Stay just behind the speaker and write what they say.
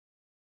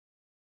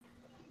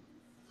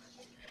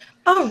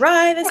All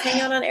right, this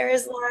Hangout on Air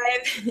is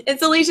live.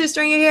 It's Alicia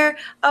Stringer here,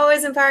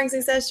 always empowering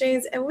success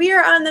dreams, and we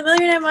are on the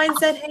Millionaire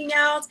Mindset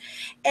Hangout.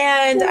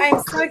 And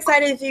I'm so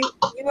excited if you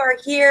are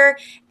here.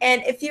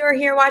 And if you are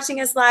here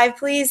watching us live,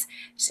 please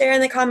share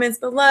in the comments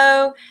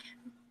below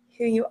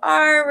who you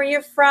are, where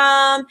you're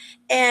from,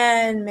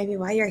 and maybe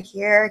why you're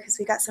here, because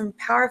we got some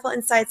powerful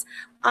insights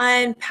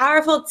on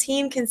powerful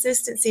team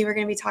consistency we're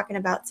going to be talking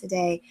about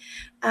today.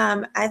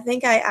 I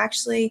think what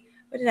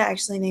did I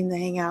actually name the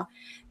Hangout?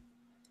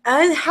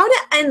 How to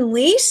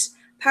unleash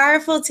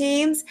powerful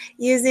teams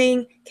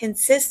using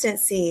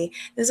consistency.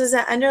 This was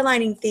an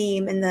underlining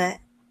theme in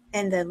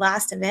the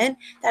last event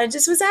that I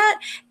just was at,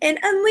 and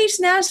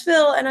Unleash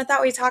Nashville. And I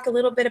thought we'd talk a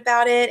little bit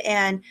about it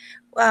and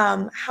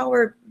how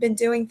we've been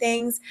doing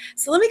things.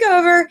 So let me go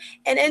over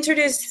and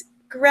introduce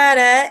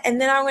Greta,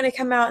 and then I'm going to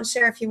come out and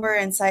share a few more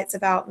insights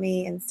about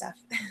me and stuff.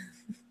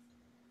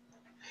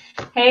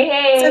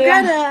 Hey. So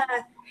Greta,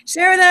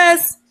 share with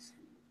us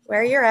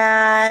where you're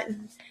at,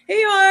 who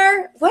you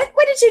are, what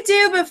did you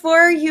do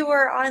before you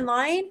were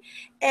online,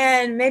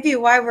 and maybe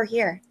why we're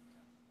here.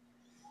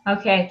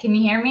 Okay, can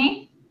you hear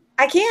me?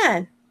 I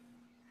can.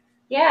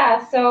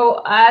 Yeah,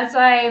 so as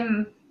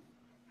I'm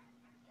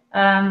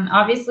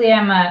obviously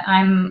I'm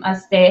a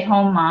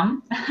stay-at-home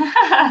mom.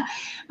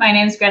 My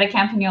name's Greta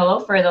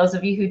Campagnolo. For those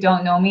of you who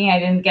don't know me, I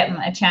didn't get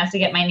a chance to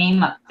get my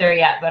name up there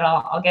yet, but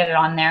I'll get it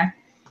on there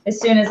as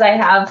soon as I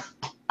have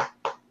a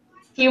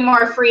few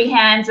more free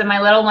hands and my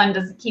little one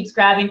keeps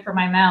grabbing for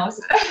my mouse.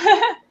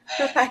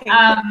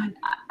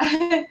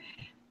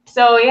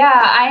 So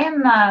yeah,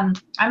 I'm a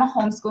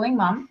homeschooling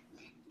mom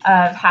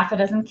of half a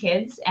dozen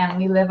kids, and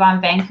we live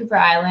on Vancouver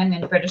Island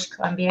in British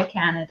Columbia,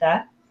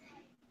 Canada.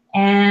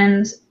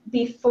 And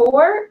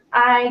before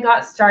I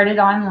got started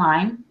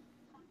online,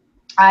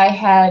 I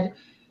had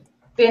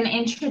been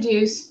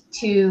introduced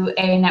to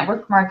a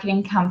network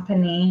marketing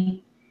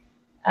company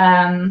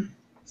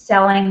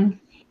selling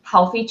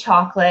healthy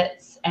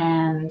chocolates,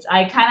 and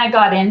I kind of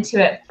got into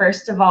it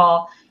first of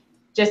all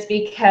just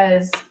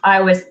because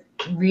I was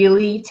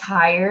really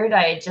tired.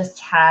 I had just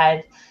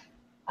had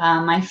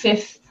my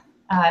fifth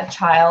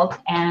child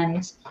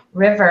and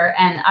River,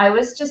 and I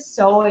was just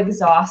so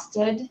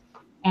exhausted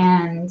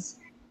and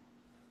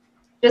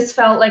just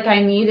felt like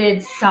I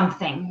needed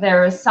something.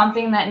 There was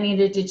something that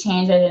needed to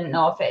change. I didn't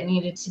know if it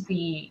needed to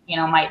be,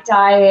 my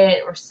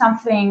diet or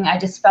something. I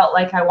just felt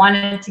like I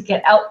wanted to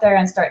get out there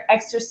and start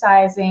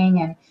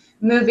exercising and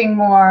moving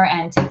more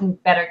and taking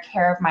better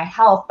care of my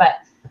health. But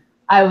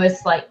I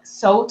was like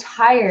so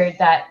tired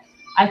that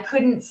I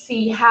couldn't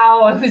see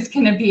how I was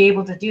going to be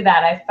able to do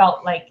that. I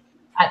felt like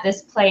at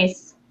this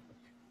place,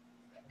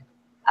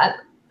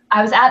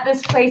 I was at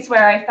this place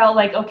where I felt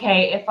like,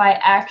 okay, if I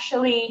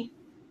actually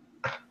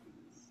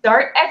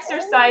start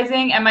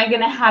exercising, am I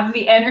going to have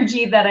the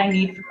energy that I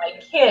need for my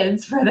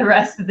kids for the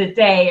rest of the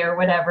day or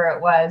whatever it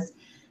was?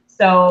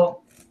 So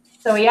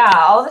yeah,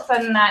 all of a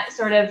sudden that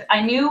sort of,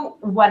 I knew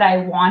what I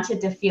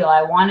wanted to feel.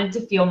 I wanted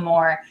to feel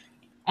more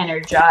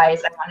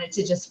energized. I wanted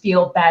to just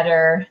feel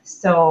better.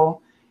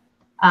 So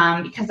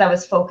because I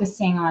was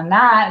focusing on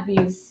that,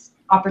 these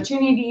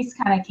opportunities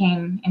kind of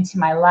came into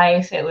my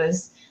life. It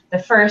was the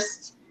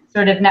first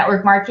sort of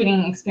network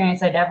marketing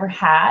experience I'd ever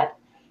had.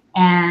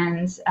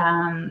 And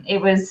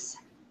it was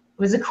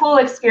a cool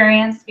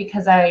experience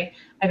because I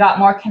got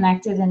more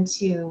connected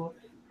into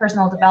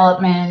personal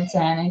development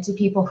and into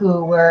people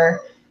who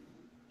were,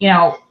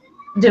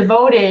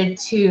 devoted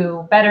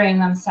to bettering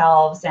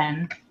themselves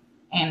and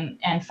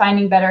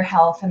finding better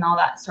health and all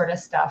that sort of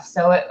stuff.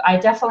 So I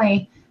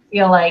definitely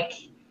feel like,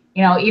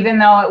 even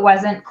though it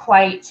wasn't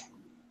quite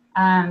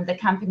the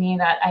company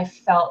that I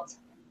felt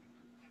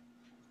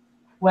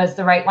was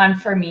the right one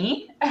for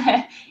me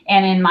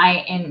and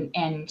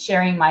in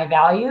sharing my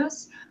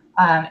values,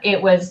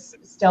 it was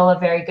still a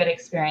very good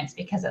experience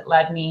because it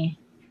led me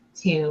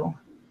to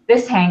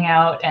this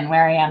Hangout and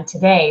where I am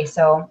today.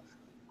 So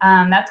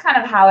that's kind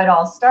of how it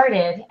all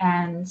started.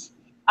 And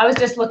I was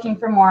just looking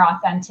for more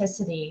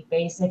authenticity.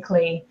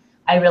 Basically,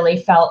 I really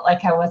felt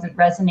like I wasn't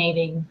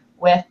resonating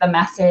with the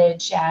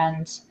message,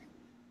 and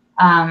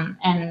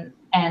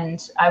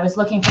I was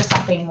looking for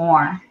something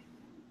more.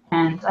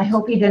 And I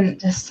hope he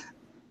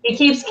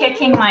keeps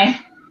kicking my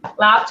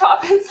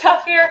laptop and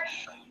stuff here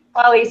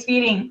while he's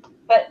feeding.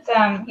 But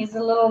he's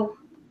a little,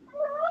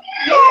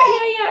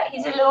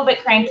 he's a little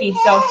bit cranky.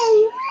 So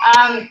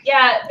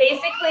yeah,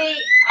 basically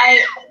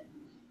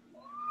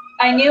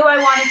I knew I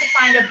wanted to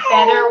find a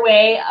better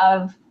way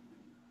of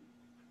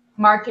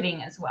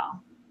marketing as well.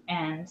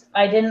 And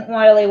I didn't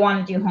really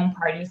want to do home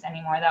parties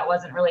anymore. That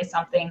wasn't really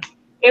something.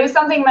 It was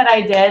something that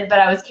I did, but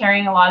I was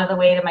carrying a lot of the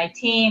weight of my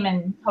team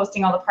and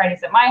hosting all the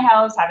parties at my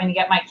house, having to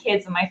get my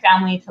kids and my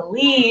family to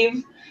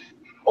leave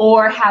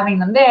or having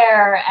them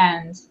there.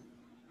 And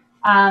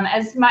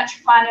as much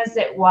fun as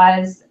it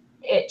was,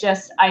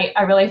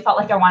 I really felt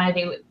like I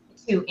wanted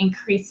to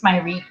increase my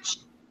reach.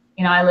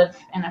 I live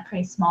in a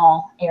pretty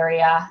small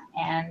area,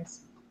 and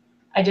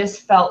I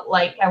just felt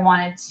like I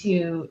wanted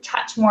to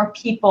touch more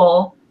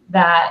people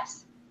that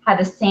had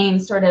the same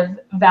sort of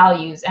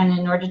values. And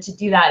in order to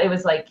do that, it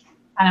was like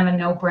kind of a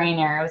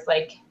no-brainer. It was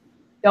like,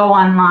 go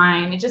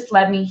online. It just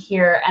led me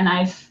here. And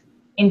I've,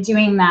 in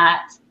doing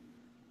that,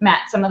 met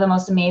some of the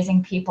most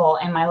amazing people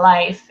in my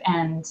life.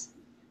 And,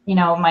 you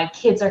know, my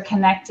kids are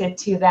connected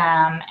to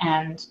them.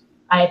 And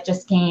I've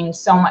just gained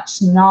so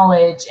much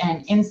knowledge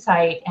and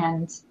insight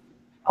and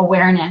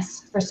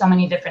awareness for so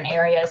many different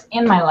areas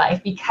in my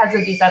life because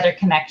of these other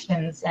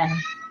connections and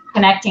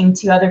connecting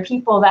to other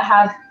people that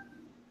have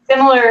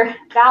similar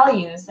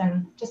values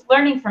and just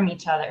learning from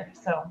each other.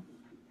 So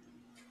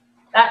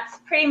that's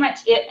pretty much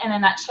it in a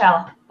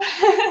nutshell.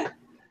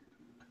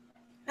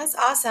 That's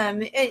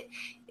awesome.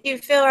 You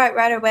feel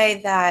right away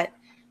that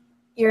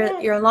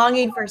you're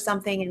longing for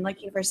something and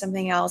looking for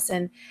something else,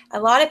 and a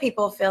lot of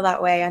people feel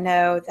that way. I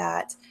know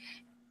that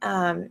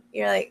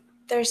you're like,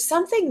 there's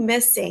something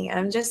missing.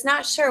 I'm just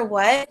not sure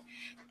what,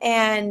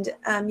 and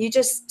you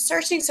just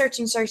searching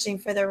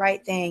for the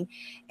right thing,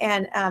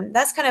 and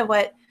that's kind of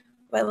what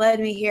led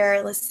me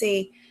here. Let's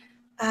see.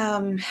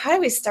 How do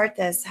we start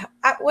this?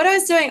 What I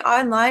was doing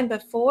online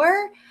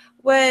before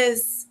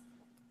was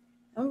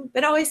I've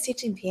been always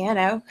teaching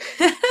piano.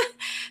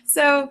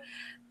 So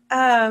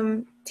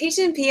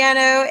teaching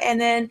piano, and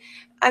then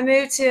I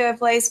moved to a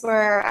place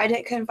where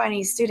couldn't find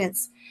any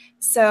students.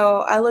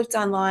 So I looked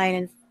online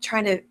and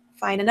trying to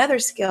find another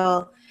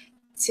skill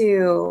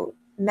to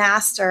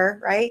master,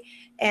 right?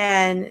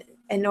 And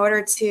in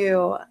order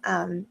to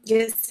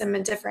get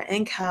some different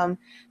income,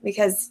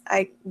 because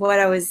what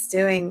I was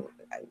doing,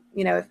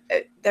 you know,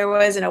 there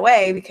wasn't a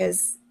way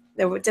because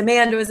the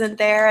demand wasn't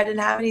there. I didn't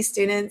have any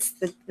students.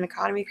 The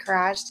economy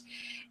crashed,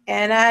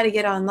 and I had to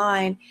get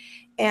online.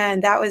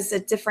 And that was a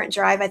different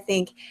drive, I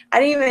think. I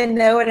didn't even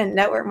know what a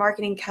network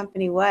marketing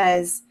company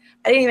was.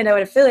 I didn't even know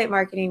what affiliate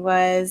marketing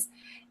was.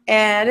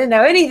 And I didn't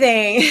know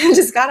anything. I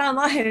just got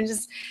online and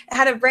just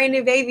had a brand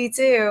new baby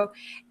too.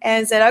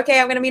 And said, okay,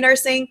 I'm going to be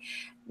nursing,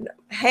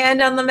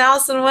 hand on the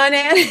mouse in one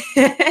hand,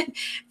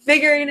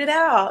 figuring it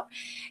out.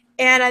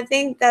 And I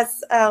think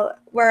that's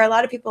where a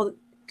lot of people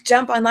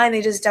jump online.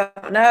 They just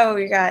don't know.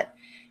 I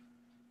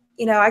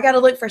got to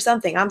look for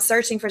something. I'm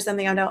searching for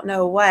something. I don't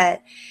know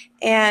what.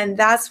 And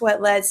that's what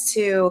leads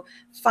to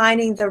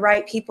finding the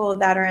right people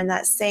that are in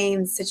that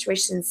same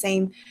situation,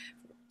 same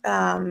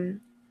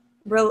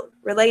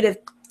relative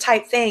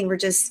type thing.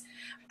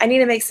 I need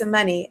to make some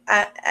money.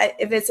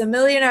 If it's a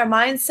millionaire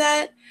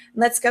mindset,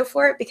 let's go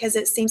for it because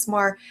it seems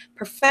more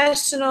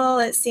professional.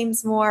 It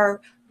seems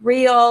more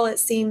real. It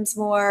seems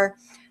more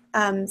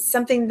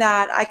something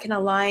that I can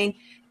align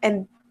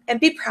and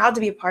be proud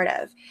to be a part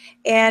of.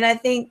 And I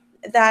think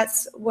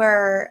that's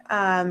where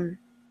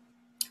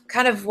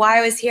kind of why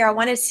I was here. I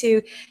wanted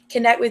to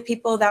connect with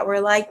people that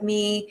were like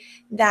me,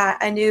 that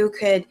I knew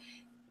could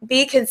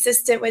be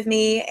consistent with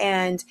me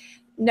and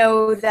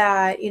know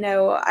that,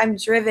 I'm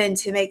driven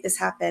to make this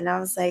happen. I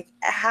was like,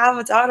 I have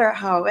a daughter at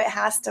home. It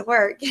has to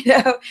work.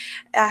 I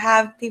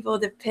have people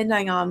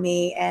depending on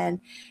me and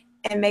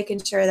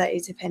making sure that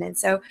you're dependent.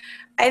 So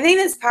I think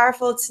it's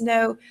powerful to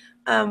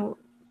know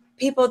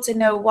people to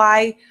know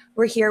why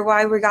we're here,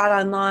 why we got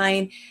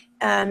online,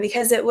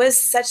 because it was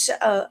such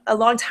a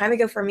long time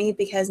ago for me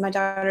because my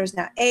daughter's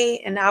now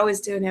 8 and I was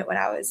doing it when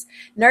I was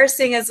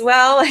nursing as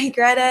well, like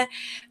Greta,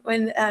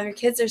 when your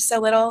kids are so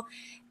little.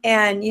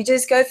 And you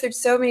just go through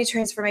so many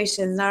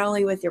transformations, not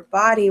only with your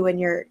body when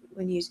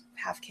you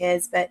have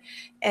kids, but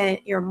and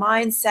your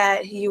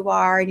mindset, who you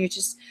are, and you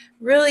just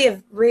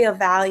really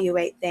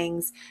reevaluate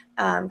things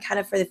kind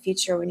of for the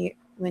future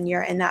when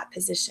you're in that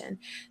position.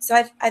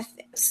 So I'm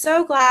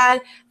so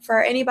glad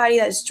for anybody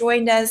that's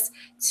joined us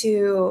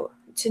to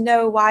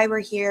know why we're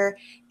here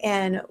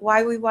and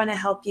why we want to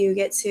help you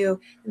get to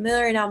the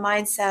Millionaire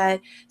mindset.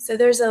 So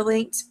there's a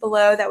link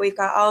below that we've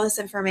got all this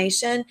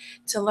information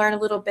to learn a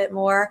little bit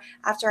more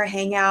after our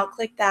hangout.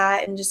 Click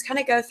that and just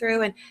kind of go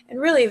through and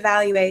really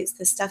evaluate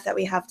the stuff that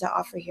we have to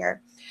offer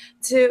here.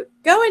 To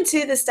go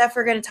into the stuff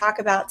we're going to talk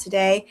about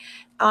today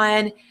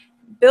on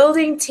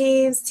building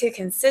teams to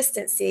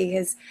consistency,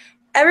 because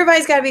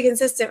everybody's got to be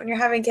consistent when you're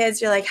having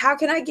kids. You're like, how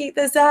can I keep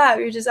this up?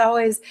 You're just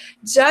always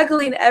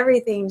juggling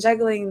everything,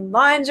 juggling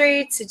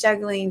laundry to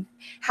juggling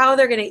how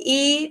they're going to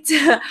eat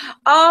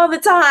all the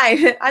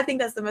time. I think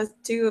that's the most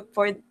two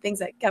important things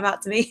that come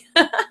out to me.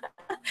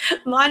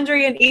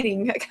 Laundry and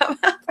eating come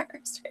out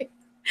first, right?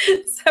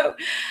 So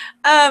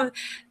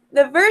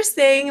the first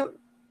thing,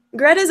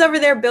 Greta's over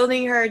there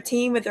building her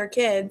team with her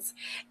kids,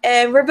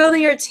 and we're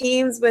building our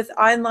teams with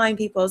online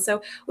people.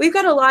 So we've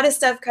got a lot of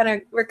stuff kind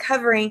of we're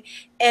covering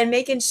and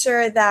making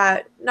sure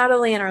that not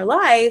only in our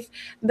life,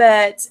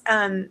 but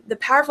the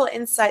powerful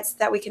insights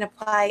that we can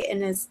apply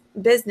in his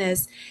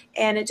business,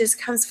 and it just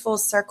comes full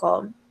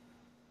circle.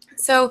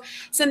 So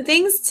some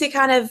things to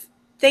kind of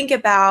think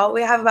about.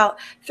 We have about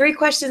 3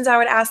 questions I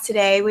would ask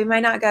today. We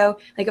might not go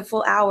like a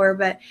full hour,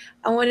 but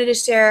I wanted to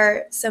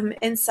share some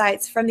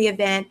insights from the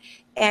event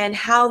and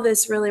how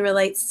this really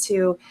relates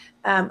to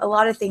a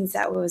lot of things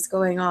that was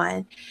going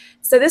on.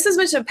 So this was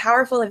such a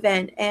powerful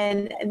event,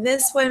 and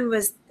this one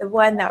was the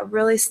one that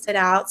really stood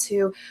out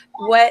to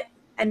what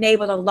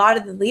enabled a lot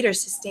of the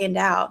leaders to stand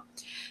out.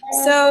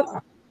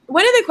 So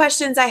one of the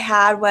questions I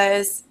had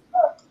was,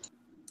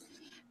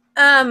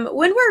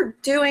 When we're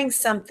doing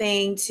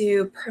something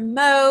to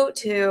promote,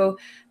 to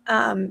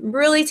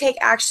really take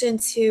action,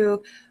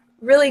 to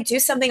really do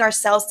something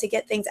ourselves to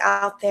get things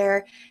out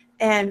there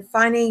and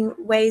finding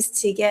ways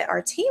to get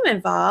our team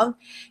involved,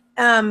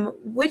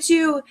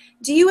 do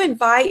you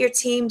invite your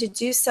team to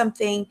do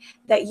something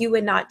that you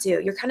would not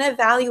do? You're kind of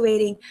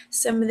evaluating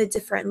some of the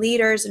different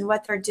leaders and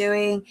what they're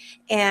doing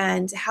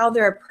and how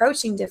they're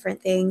approaching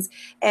different things.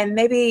 And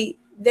maybe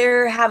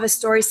they have a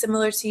story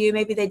similar to you,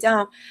 maybe they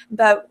don't,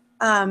 but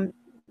do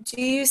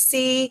you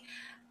see,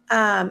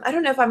 I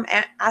don't know if I'm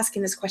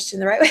asking this question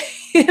the right way.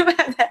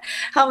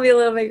 Help me a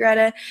little bit,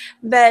 Greta.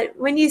 But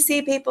when you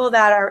see people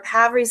that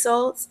have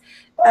results,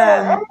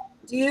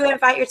 do you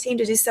invite your team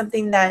to do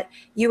something that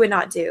you would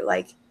not do?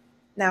 Like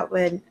that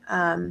would,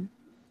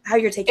 how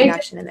you're taking It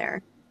action in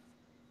there?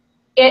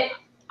 It,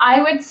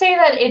 I would say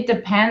that it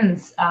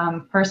depends.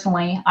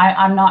 Personally,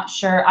 I'm not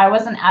sure. I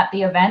wasn't at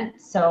the event,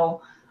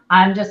 so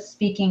I'm just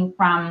speaking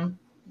from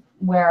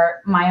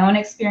where my own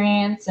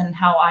experience and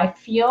how I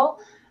feel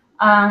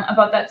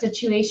about that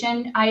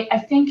situation. I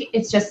think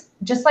it's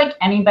just like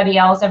anybody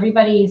else.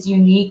 Everybody is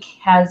unique,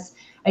 has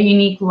a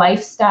unique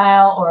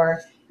lifestyle,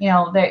 or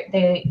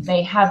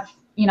they have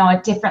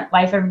a different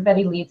life.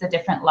 Everybody leads a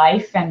different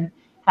life and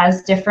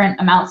has different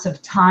amounts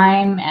of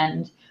time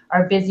and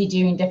are busy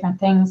doing different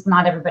things.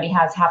 Not everybody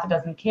has half a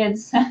dozen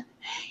kids,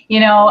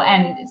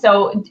 and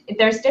so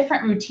there's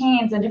different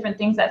routines and different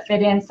things that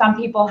fit in. Some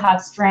people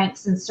have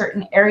strengths in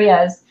certain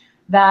areas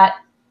that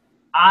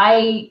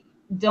I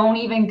don't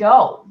even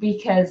go,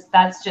 because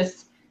that's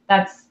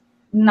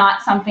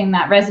not something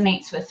that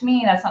resonates with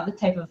me. That's not the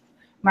type of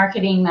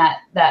marketing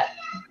that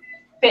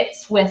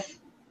fits with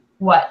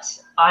what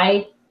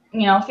I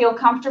feel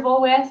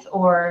comfortable with,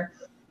 or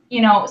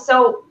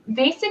so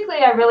basically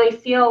I really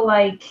feel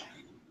like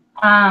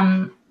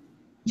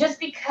just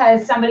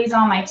because somebody's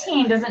on my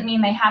team doesn't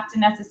mean they have to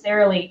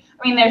necessarily,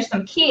 I mean, there's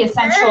some key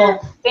essential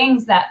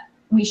things that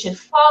we should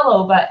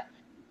follow, but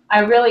I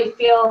really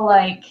feel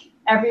like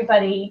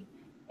everybody,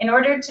 in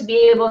order to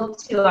be able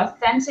to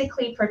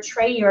authentically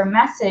portray your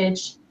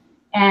message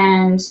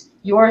and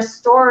your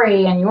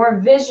story and your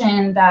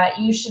vision, that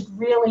you should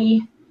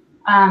really,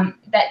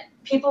 that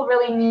people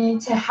really need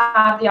to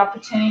have the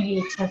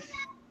opportunity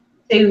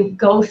to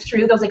go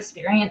through those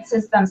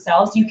experiences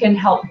themselves. You can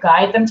help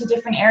guide them to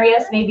different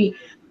areas, maybe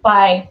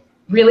by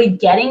really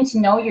getting to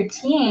know your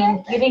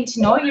team. Getting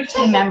to know your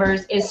team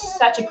members is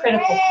such a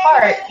critical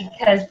part,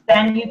 because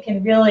then you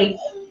can really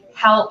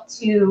help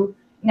to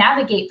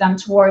navigate them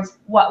towards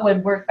what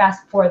would work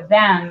best for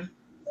them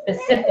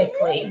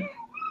specifically.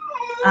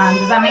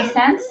 Does that make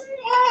sense?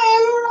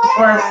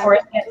 Or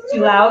it gets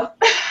too loud?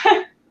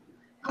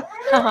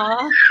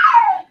 Uh-huh.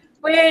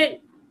 Where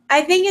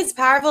I think it's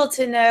powerful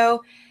to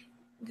know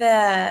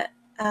the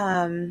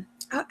I'm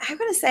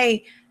going to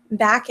say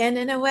back end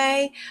in a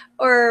way,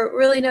 or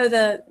really know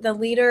the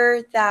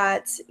leader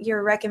that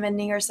you're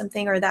recommending or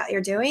something, or that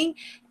you're doing,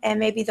 and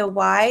maybe the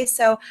why.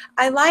 So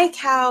I like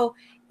how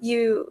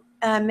you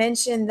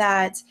mentioned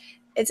that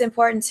it's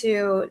important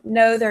to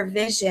know their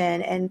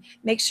vision and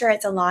make sure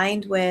it's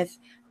aligned with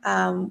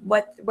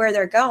where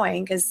they're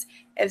going, because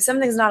if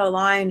something's not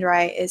aligned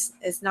right,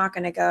 it's not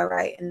going to go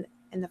right in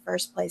the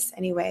first place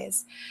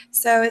anyways.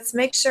 So it's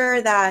make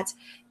sure that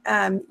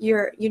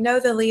you know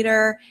the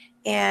leader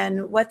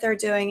and what they're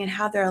doing and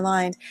how they're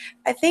aligned.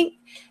 I think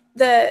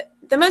the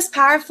most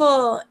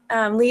powerful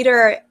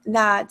leader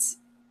that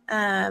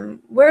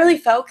really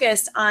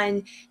focused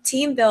on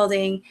team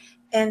building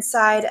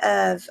inside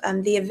of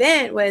the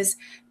event was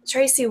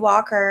Tracy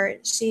Walker.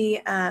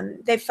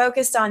 They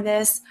focused on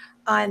this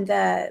on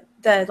the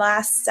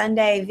last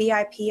Sunday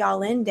VIP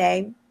All In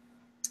Day,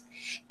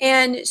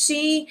 and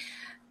she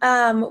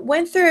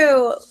went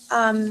through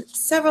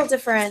several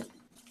different.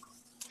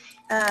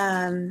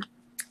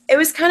 It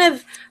was kind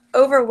of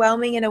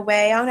overwhelming in a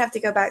way. I don't have to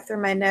go back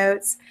through my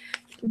notes,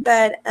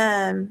 but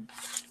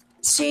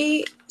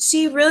she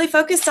really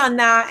focused on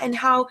that and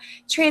how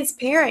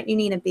transparent you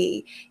need to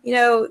be.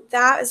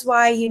 That is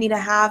why you need to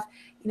have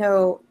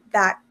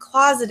that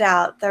closet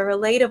out, the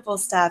relatable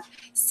stuff,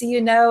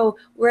 so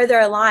where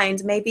they're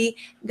aligned. Maybe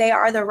they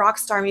are the rock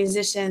star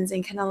musicians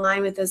and can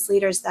align with those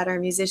leaders that are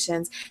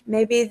musicians.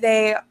 Maybe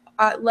they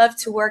love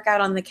to work out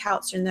on the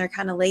couch and they're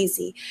kind of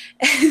lazy.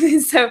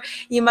 So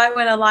you might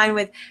want to align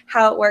with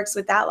how it works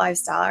with that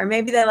lifestyle. Or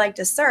maybe they like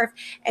to surf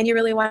and you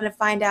really want to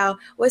find out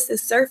what's the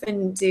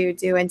surfing dude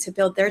doing to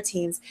build their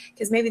teams,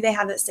 because maybe they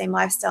have that same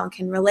lifestyle and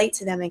can relate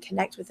to them and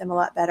connect with them a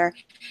lot better.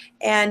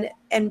 And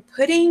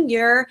putting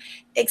your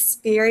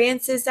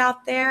experiences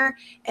out there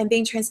and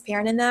being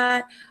transparent in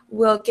that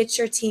will get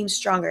your team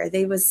stronger.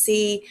 They will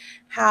see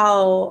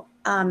how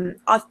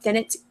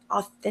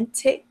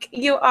authentic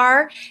you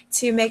are,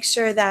 to make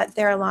sure that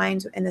they're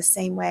aligned in the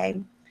same way.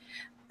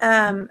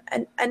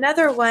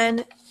 Another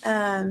one,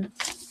 I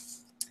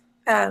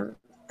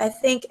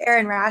think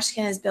Aaron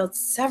Rashkin has built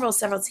several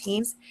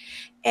teams,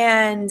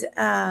 and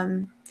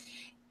I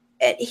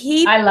love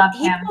he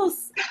him.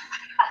 pulls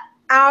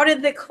out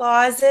of the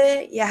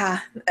closet. Yeah.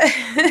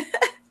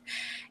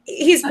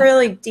 He's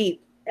really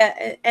deep.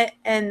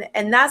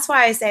 And that's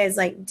why I say it's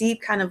like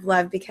deep kind of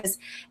love, because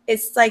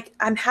it's like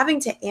I'm having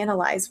to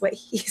analyze what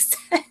he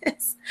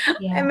says. It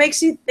Yeah.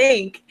 makes you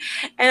think.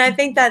 And I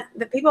think that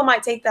the people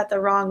might take that the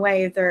wrong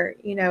way if they're,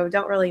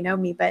 don't really know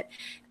me, but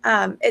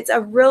it's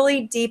a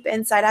really deep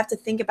insight. I have to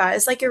think about it.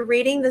 It's like you're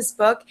reading this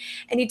book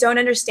and you don't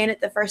understand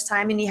it the first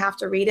time and you have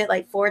to read it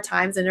like 4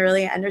 times and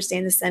really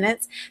understand the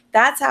sentence.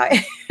 That's how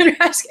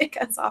it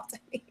comes off to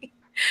me.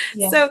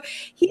 Yeah. So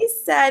he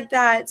said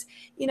that,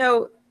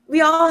 we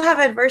all have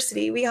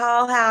adversity. We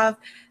all have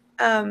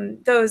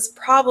those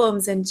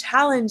problems and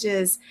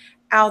challenges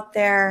out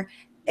there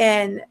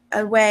in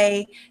a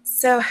way.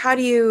 So how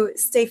do you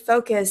stay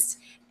focused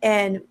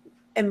and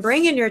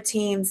bring in your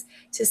teams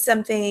to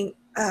something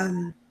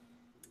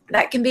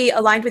that can be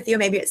aligned with you?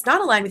 Maybe it's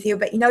not aligned with you,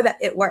 but you know that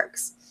it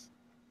works.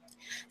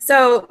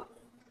 So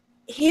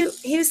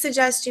he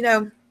suggests,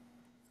 you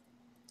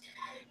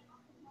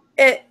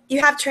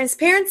have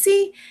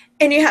transparency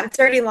and you have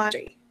dirty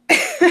laundry.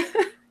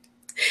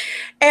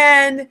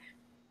 And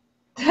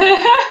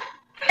I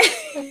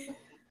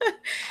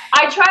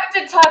tried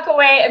to tuck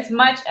away as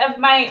much of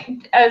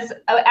as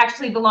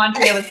actually the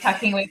laundry I was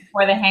tucking away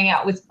before the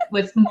hangout was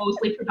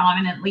mostly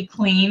predominantly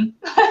clean.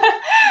 So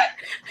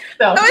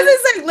I wasn't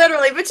saying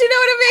literally, but you know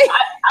what I mean?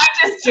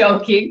 I'm just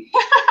joking.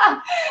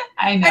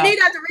 I know. I need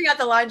to have to bring out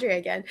the laundry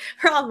again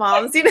for all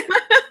moms,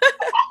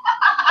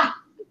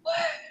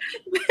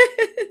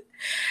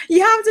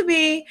 You have to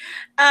be,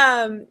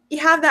 you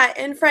have that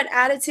in front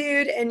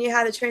attitude and you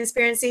have the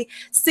transparency.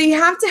 So you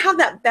have to have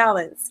that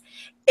balance.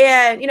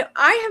 And,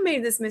 I have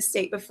made this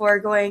mistake before,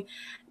 going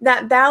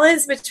that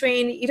balance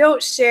between, you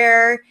don't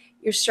share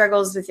your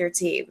struggles with your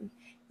team.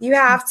 You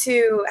have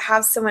to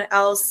have someone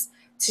else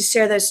to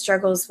share those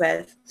struggles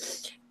with.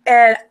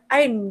 And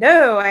I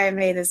know I have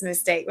made this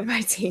mistake with my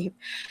team.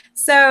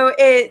 So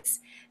it's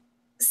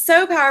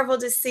so powerful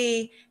to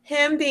see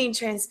him being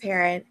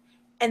transparent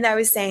and that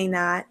was saying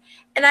that.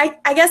 And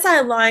I guess I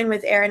align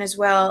with Aaron as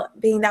well,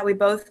 being that we've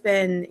both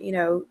been,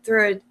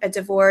 through a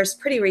divorce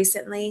pretty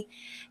recently.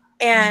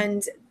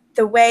 And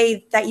the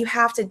way that you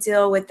have to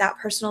deal with that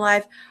personal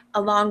life,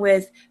 along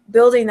with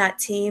building that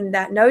team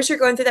that knows you're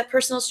going through that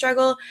personal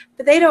struggle,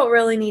 but they don't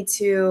really need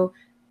to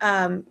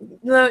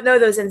know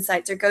those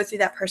insights or go through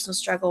that personal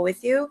struggle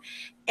with you,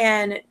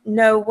 and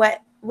know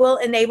what will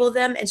enable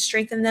them and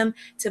strengthen them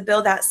to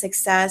build that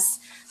success,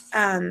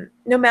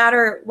 no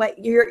matter what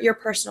your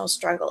personal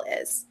struggle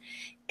is.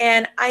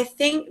 And I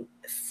think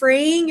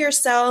freeing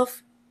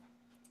yourself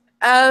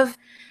of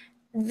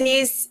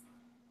these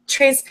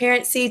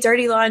transparency,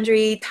 dirty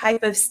laundry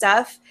type of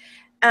stuff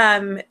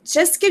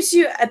just gives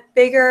you a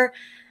bigger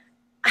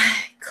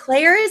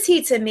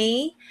clarity, to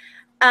me,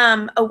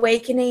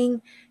 awakening,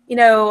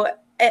 and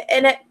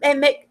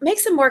it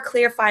makes a more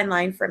clear fine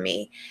line for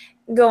me,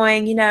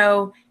 going,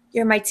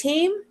 you're my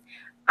team.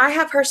 I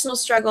have personal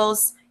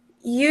struggles.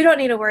 You don't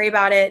need to worry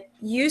about it.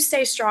 You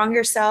stay strong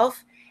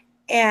yourself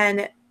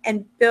and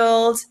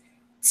build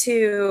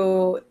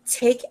to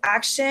take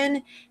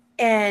action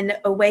in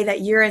a way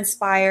that you're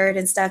inspired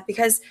and stuff,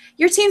 because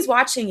your team's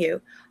watching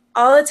you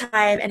all the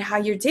time and how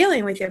you're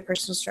dealing with your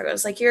personal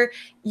struggles. Like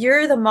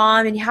you're the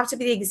mom and you have to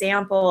be the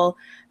example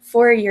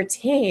for your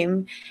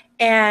team,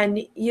 and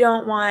you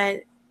don't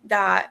want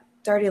that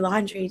dirty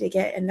laundry to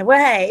get in the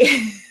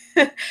way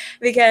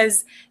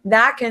because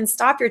that can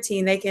stop your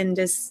team. They can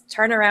just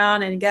turn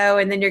around and go,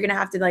 and then you're going to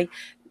have to like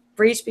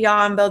reach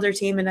beyond, build your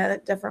team in a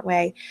different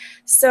way.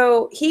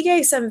 So he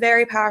gave some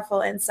very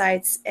powerful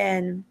insights,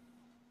 and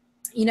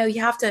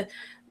you have to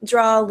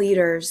draw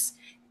leaders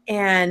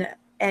and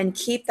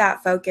keep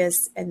that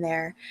focus in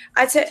there.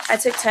 I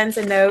took tons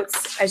of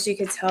notes, as you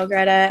could tell,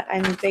 Greta.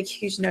 I'm a big,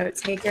 huge note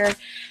taker,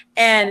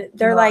 and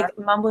they're like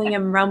mumbling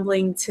and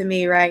rumbling to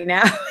me right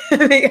now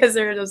because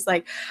they're just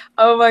like,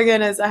 oh my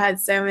goodness, I had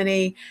so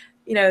many,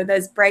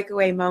 those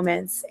breakaway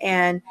moments.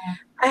 And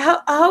I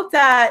hope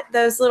that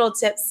those little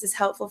tips is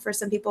helpful for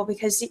some people,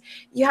 because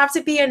you have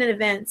to be in an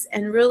event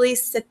and really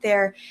sit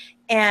there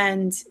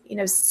and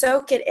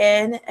soak it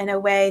in a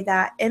way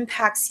that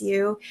impacts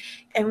you.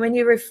 And when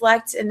you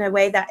reflect in a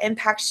way that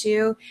impacts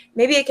you,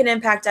 maybe it can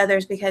impact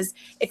others, because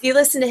if you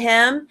listen to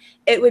him,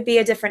 it would be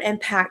a different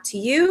impact to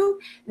you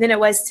than it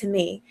was to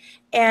me.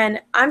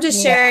 And I'm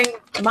just sharing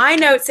my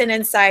notes and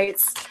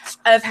insights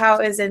of how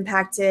it was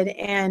impacted.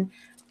 And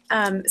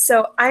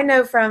so I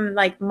know from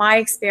like my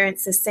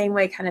experience, the same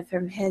way kind of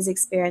from his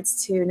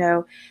experience, to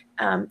know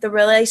the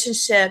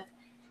relationship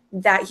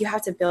that you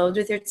have to build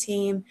with your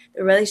team,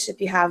 the relationship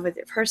you have with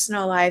your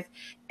personal life,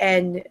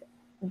 and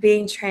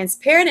being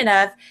transparent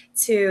enough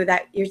to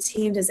that your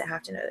team doesn't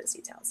have to know those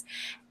details.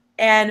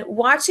 And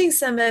watching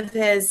some of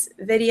his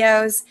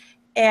videos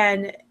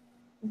and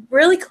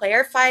really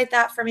clarified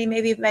that for me,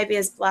 maybe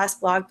his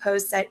last blog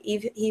post that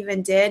he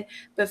even did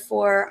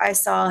before I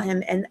saw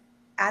him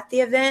at the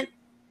event,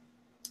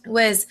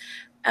 was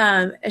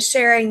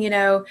sharing,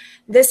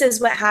 this is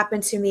what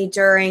happened to me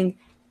during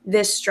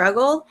this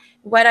struggle,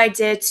 what I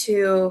did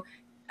to,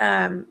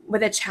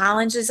 with the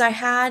challenges I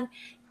had,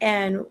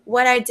 and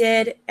what I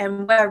did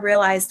and what I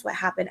realized what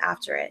happened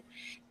after it.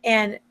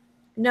 And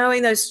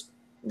knowing those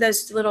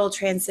little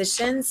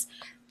transitions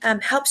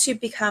helps you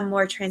become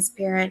more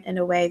transparent in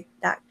a way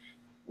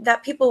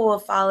that people will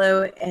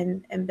follow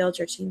and build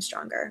your team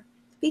stronger.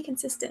 Be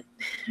consistent,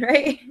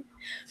 right?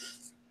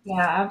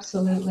 Yeah,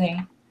 absolutely.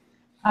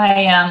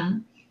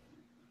 I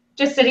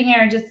just sitting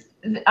here,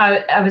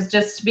 I was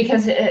just,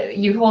 because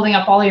you holding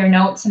up all your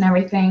notes and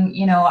everything,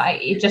 you know,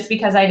 just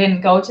because I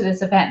didn't go to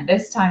this event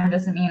this time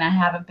doesn't mean I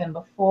haven't been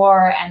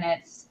before. And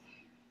it's,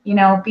 you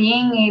know,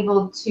 being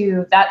able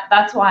to,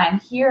 that's why I'm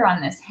here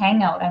on this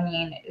Hangout. I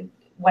mean,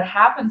 what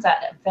happens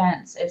at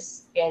events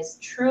is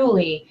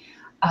truly,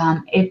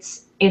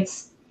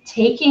 it's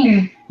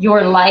taking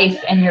your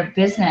life and your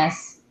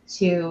business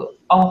to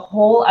a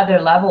whole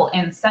other level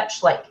in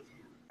such like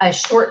a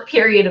short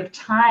period of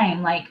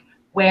time, like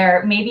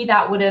where maybe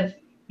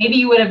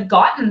you would have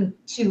gotten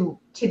to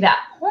that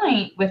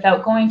point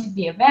without going to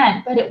the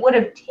event, but it would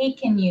have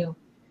taken you,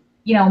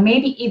 you know,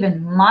 maybe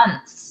even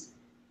months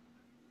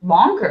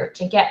longer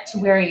to get to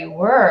where you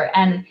were.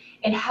 And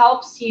it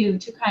helps you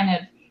to kind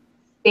of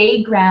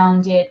stay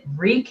grounded,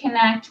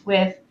 reconnect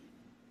with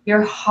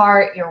your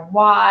heart, your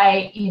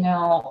why, you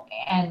know,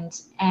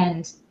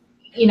 and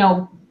you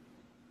know,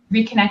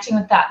 reconnecting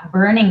with that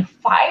burning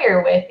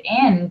fire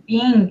within,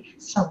 being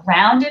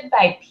surrounded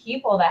by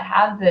people that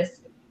have this,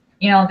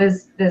 you know,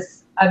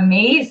 this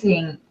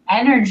amazing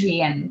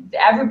energy, and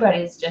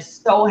everybody's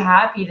just so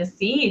happy to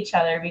see each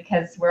other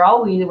because we're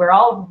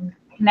all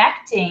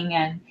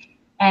connecting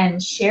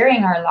and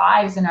sharing our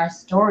lives and our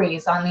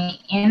stories on the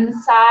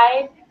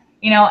inside,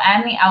 you know,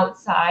 and the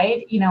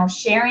outside, you know,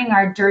 sharing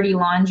our dirty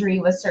laundry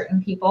with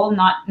certain people,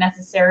 not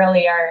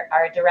necessarily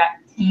our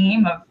direct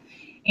team of,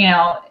 you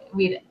know,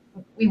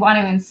 we want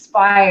to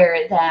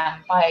inspire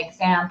them by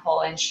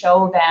example and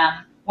show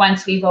them,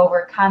 once we've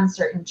overcome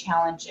certain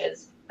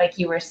challenges, like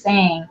you were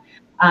saying,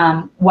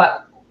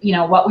 what, you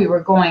know, what we were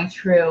going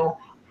through,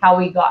 how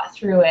we got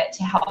through it,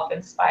 to help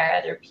inspire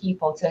other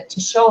people, to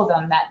show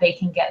them that they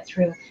can get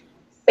through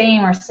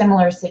same or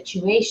similar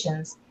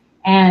situations.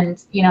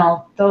 And, you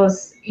know,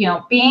 those, you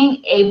know,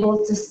 being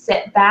able to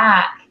sit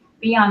back,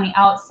 be on the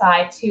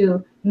outside,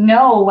 to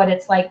know what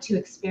it's like to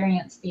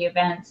experience the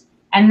events,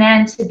 and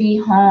then to be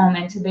home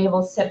and to be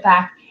able to sit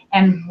back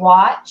and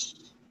watch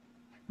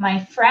my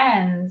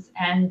friends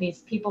and these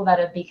people that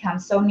have become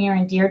so near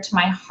and dear to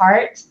my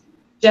heart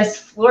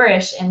just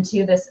flourish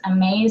into this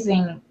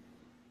amazing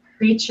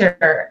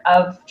creature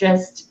of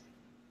just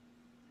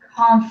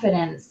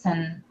confidence,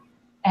 and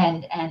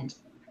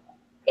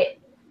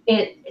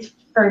it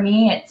for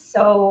me, it's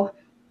so,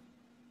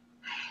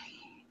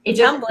 it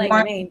just Humbling,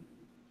 I mean.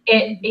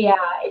 yeah,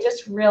 it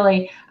just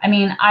really, I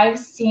mean, I've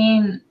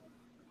seen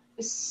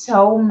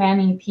so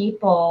many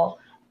people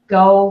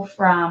go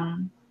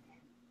from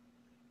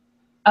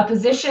a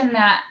position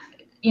that,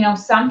 you know,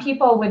 some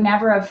people would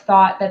never have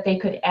thought that they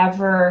could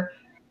ever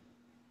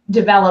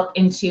develop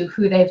into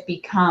who they've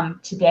become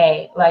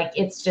today. Like,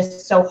 it's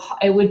just so,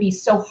 it would be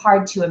so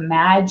hard to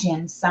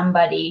imagine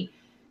somebody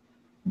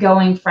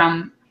going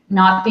from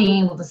not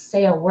being able to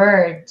say a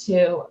word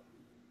to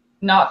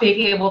not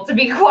being able to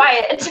be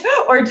quiet,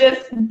 or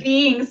just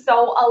being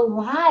so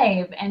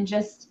alive and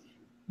just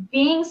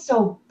being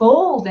so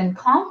bold and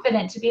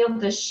confident to be able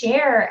to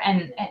share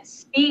and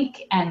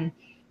speak, and,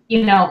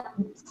 you know,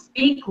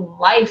 speak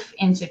life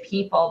into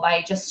people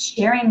by just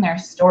sharing their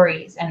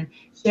stories and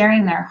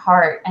sharing their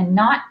heart and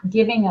not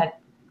giving a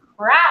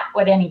crap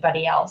what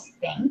anybody else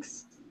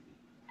thinks.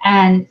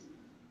 And,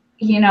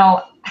 you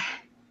know,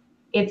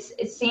 it's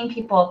seeing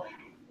people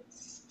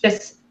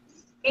just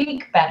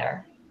speak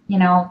better, you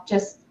know,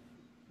 just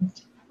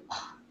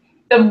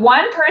the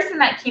one person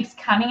that keeps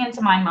coming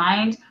into my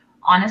mind,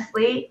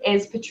 honestly,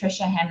 is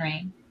Patricia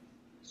Henry.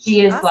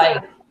 She is awesome.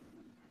 Like,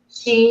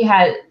 she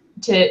had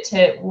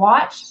to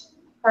watch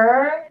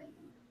her,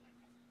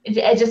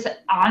 it just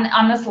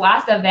on this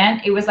last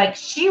event, it was like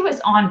she was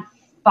on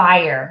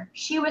fire.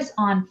 She was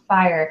on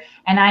fire.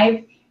 And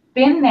I've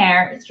been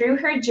there through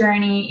her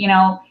journey, you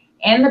know,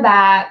 in the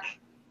back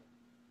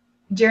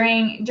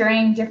during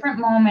different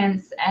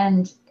moments,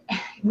 and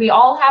we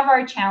all have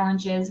our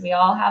challenges, we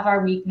all have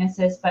our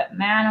weaknesses, but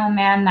man, oh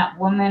man, that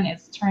woman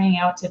is turning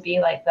out to be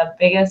like the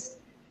biggest,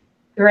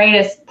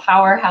 greatest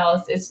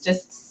powerhouse. It's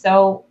just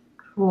so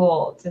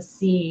cool to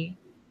see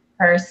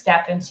her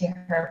step into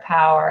her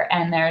power.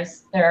 And there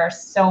are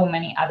so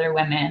many other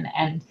women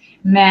and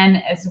men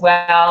as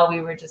well.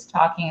 We were just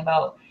talking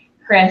about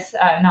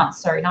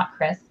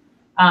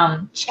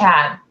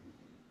Chad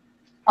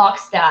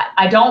Oxtat.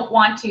 I don't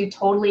want to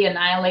totally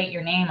annihilate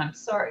your name. I'm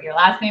sorry. Your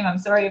last name, I'm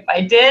sorry if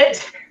I did.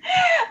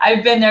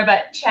 I've been there,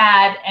 but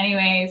Chad,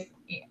 anyways,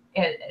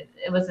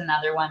 it was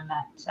another one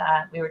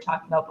that we were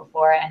talking about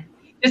before. And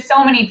just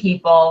so many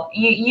people,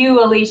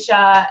 you,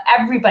 Alicia,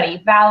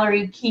 everybody,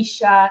 Valerie,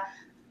 Keisha.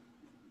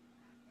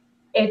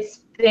 It's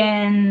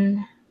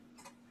been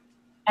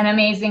an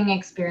amazing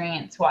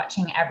experience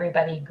watching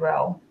everybody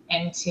grow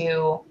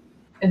into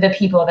the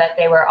people that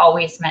they were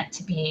always meant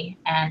to be.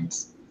 And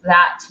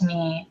that to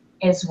me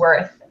is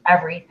worth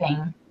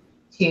everything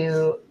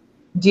to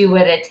do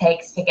what it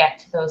takes to get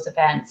to those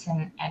events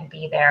and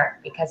be there,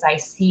 because I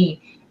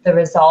see the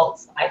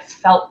results, I've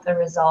felt the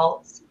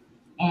results,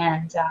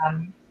 and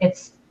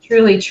it's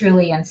truly,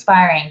 truly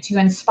inspiring. To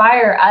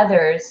inspire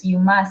others, you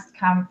must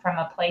come from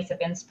a place of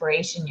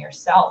inspiration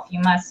yourself. You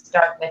must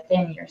start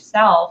within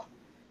yourself,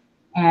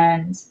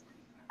 and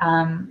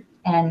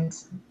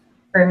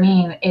for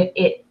me,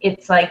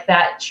 it's like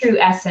that true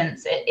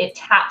essence. It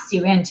taps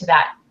you into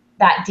that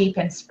deep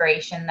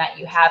inspiration that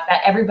you have,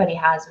 that everybody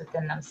has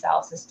within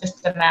themselves. It's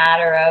just a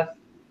matter of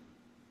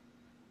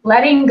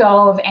letting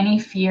go of any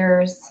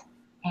fears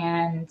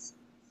and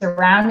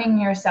surrounding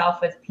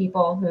yourself with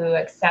people who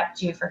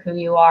accept you for who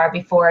you are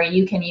before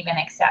you can even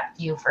accept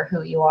you for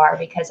who you are.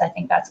 Because I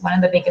think that's one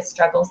of the biggest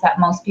struggles that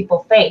most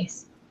people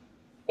face,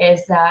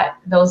 is that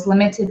those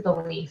limited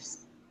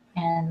beliefs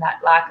and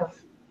that lack of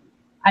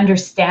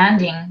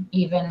understanding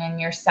even in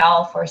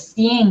yourself, or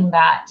seeing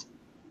that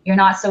you're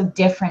not so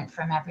different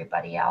from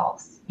everybody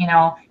else. You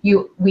know,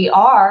 we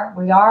are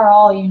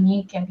all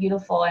unique and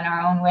beautiful in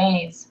our own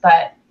ways,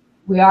 but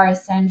we are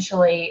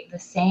essentially the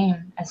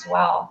same as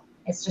well.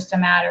 It's just a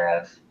matter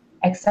of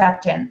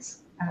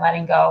acceptance and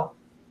letting go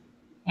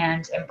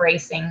and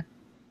embracing,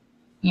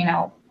 you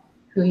know,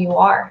 who you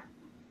are.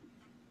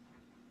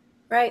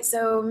 Right.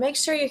 So make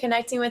sure you're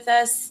connecting with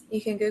us.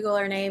 You can Google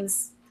our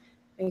names.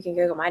 You can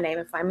Google my name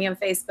and find me on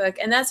Facebook.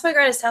 And that's what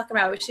Greta's talking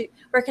about.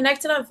 We're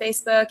connected on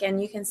Facebook,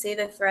 and you can see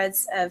the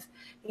threads of,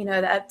 the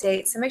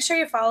updates. So make sure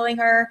you're following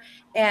her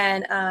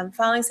and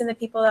following some of the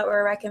people that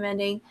we're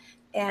recommending.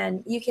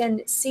 And you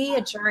can see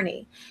a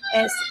journey.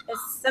 And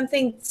it's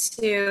something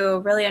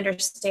to really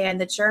understand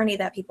the journey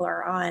that people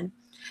are on.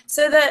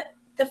 So the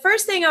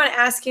first thing I want to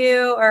ask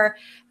you, or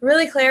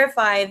really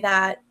clarify,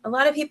 that a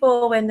lot of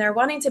people, when they're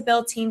wanting to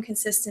build team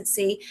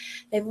consistency,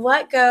 they've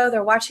let go,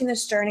 they're watching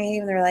this journey,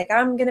 and they're like,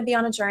 I'm going to be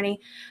on a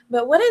journey.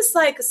 But what is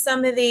like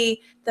some of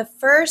the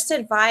first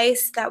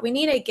advice that we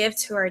need to give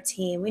to our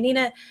team? We need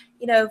to,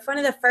 one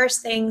of the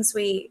first things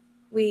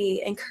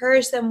we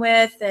encourage them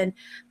with, and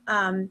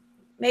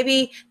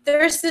maybe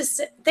there's this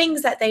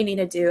things that they need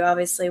to do,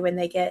 obviously, when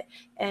they get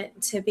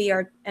to be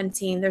our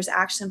team. There's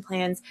action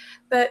plans,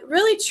 but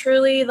really,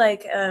 truly,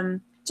 like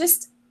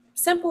just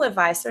simple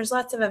advice. There's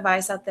lots of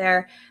advice out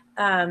there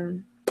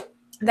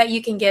that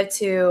you can give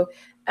to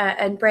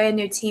a brand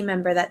new team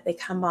member that they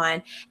come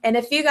on. And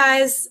if you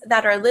guys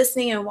that are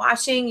listening and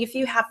watching, if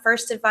you have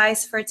first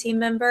advice for a team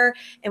member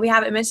and we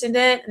haven't mentioned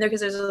it,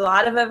 because there's a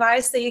lot of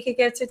advice that you could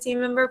give to a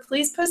team member,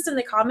 please post in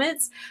the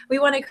comments. We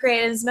want to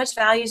create as much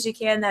value as you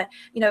can, that,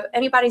 if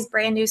anybody's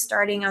brand new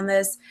starting on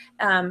this,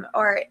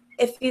 or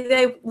if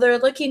they're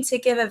looking to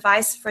give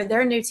advice for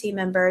their new team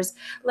members,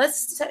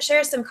 let's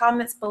share some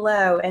comments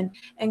below. And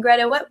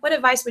Greta, what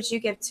advice would you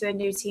give to a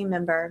new team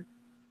member?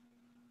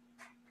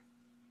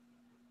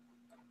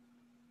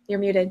 You're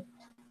muted.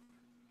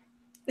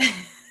 I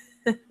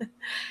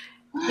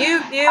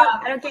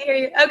can't hear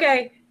you.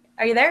 Okay.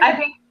 Are you there? I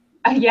think,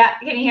 yeah.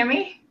 Can you hear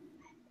me?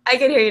 I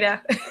can hear you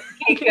now.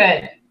 Okay,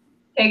 good.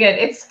 Okay, good.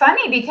 It's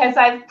funny because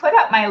I've put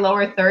up my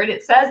lower third.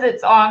 It says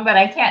it's on, but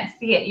I can't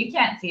see it. You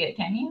can't see it,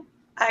 can you?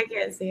 I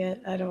can't see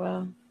it. I don't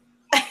know.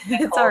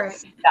 It's all right.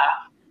 Stuff.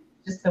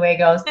 Just the way it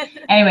goes.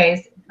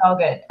 Anyways, it's all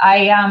good.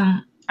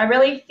 I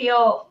really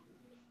feel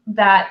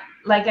that,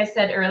 like I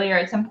said earlier,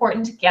 it's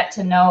important to get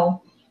to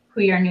know who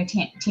your new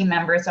team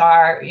members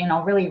are.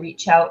 Really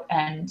reach out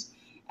and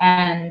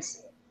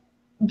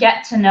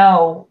get to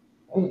know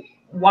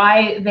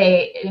why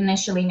they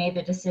initially made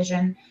the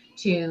decision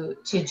to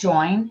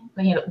join.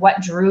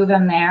 What drew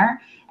them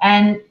there,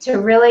 and to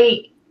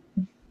really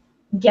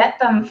get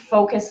them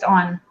focused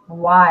on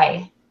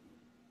why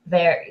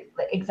they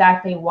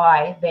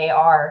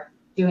are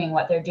doing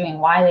what they're doing,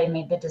 why they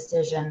made the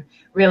decision,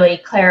 really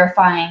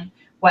clarifying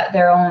what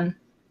their own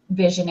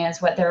vision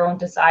is, what their own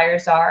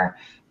desires are,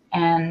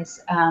 and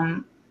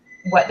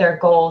what their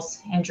goals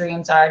and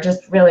dreams are.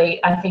 Just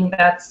really, I think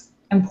that's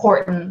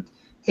important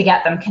to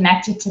get them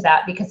connected to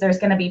that, because there's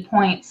going to be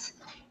points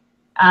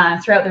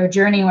throughout their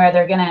journey where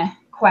they're going to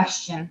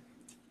question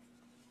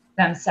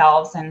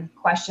themselves and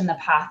question the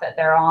path that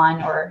they're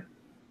on, or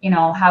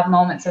have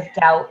moments of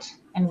doubt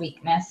and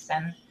weakness,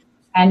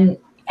 and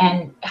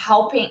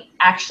helping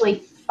actually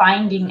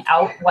finding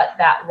out what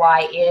that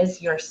why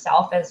is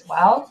yourself as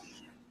well,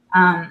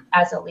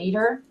 as a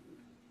leader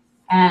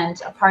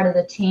and a part of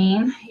the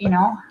team,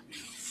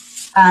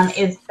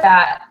 is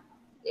that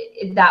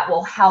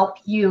will help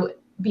you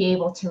be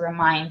able to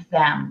remind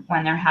them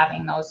when they're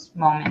having those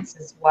moments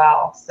as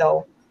well.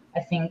 So I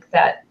think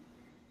that,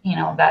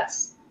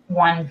 that's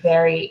one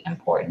very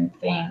important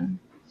thing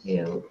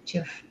to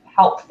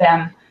help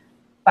them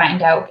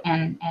find out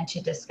and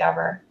to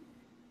discover.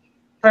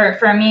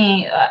 For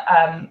me,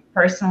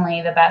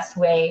 personally, the best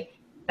way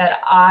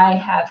that I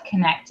have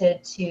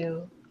connected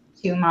to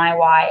my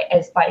why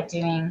is by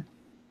doing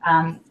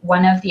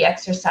one of the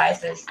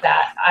exercises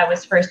that I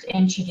was first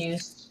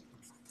introduced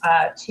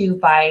to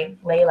by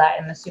Layla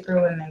in the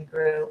Superwomen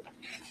group,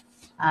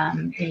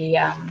 the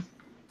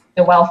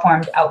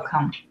well-formed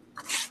outcome,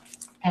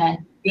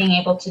 and being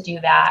able to do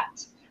that.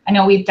 I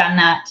know we've done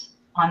that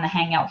on the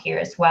Hangout here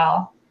as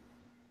well.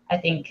 I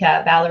think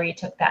Valerie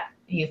took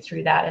you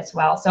through that as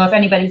well. So if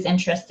anybody's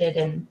interested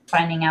in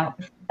finding out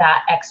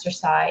that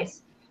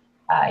exercise,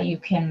 you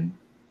can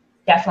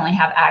definitely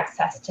have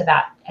access to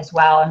that as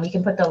well. And we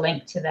can put the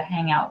link to the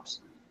Hangout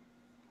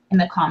in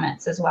the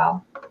comments as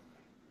well.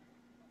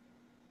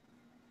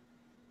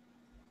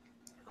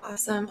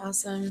 Awesome,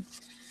 awesome.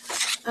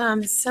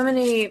 So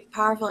many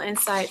powerful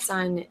insights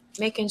on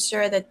making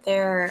sure that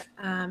they're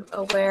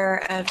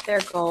aware of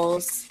their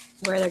goals,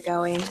 where they're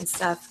going and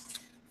stuff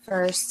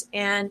first.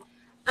 And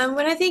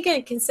when I think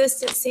of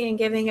consistency and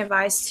giving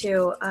advice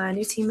to a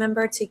new team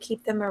member to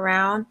keep them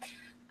around,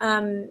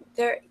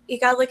 you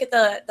got to look at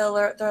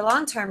their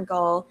long-term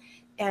goal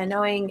and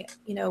knowing,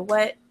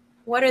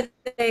 what are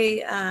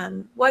they,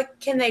 what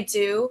can they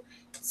do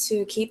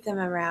to keep them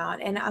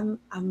around. And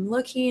I'm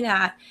looking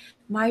at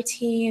my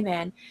team,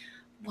 and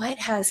what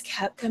has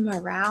kept them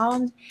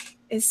around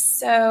is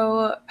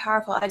so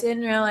powerful. I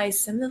didn't realize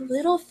some of the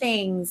little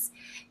things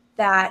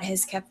that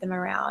has kept them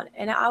around.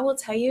 And I will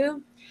tell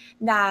you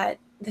that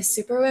the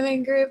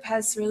Superwomen group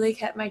has really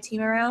kept my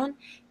team around,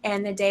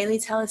 and the daily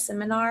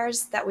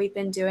teleseminars that we've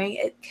been doing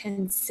at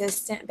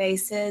consistent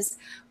basis.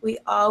 We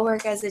all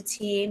work as a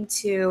team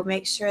to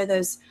make sure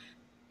those,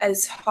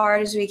 as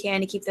hard as we can,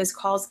 to keep those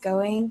calls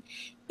going.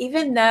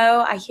 Even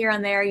though I hear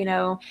on there,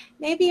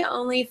 maybe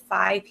only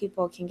 5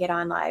 people can get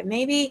on live,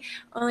 maybe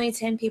only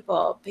 10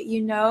 people, but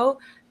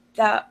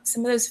that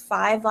some of those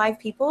 5 live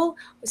people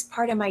was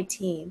part of my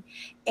team.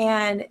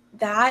 And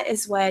that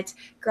is what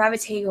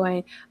gravitated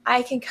going,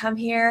 I can come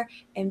here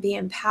and be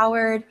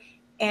empowered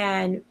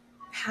and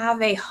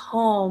have a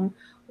home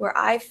where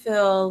I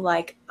feel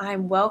like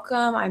I'm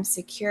welcome, I'm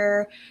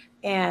secure,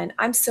 and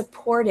I'm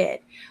supported.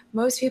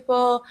 Most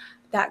people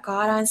that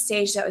got on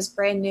stage that was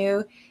brand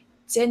new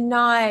did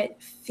not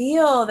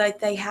feel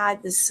that they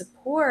had the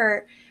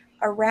support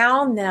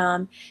around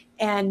them,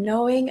 and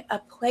knowing a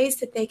place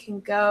that they can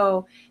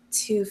go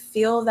to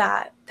feel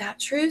that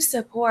true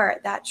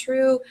support, that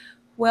true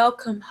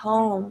welcome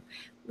home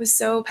was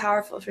so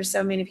powerful for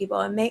so many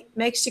people, and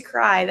makes you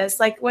cry. That's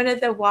like one of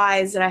the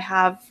whys that I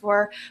have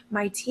for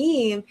my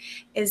team,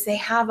 is they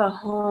have a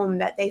home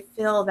that they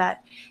feel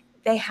that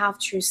they have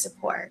true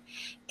support.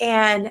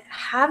 And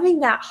having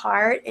that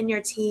heart in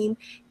your team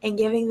and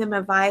giving them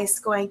advice,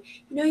 going,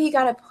 you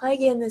got to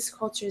plug in this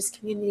culture's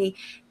community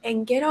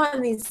and get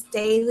on these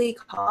daily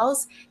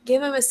calls,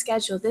 give them a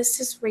schedule. This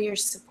is where your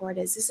support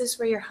is. This is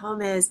where your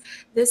home is.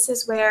 This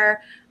is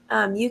where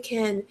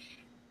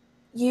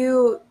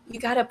you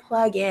got to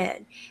plug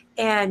in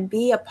and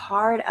be a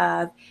part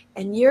of,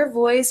 and your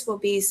voice will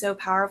be so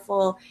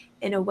powerful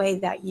in a way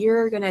that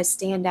you're going to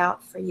stand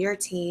out for your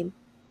team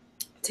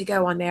to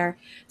go on there.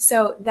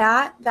 So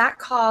that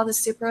call, the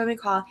Superwoman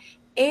call,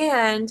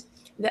 and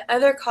the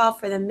other call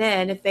for the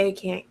men, if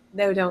they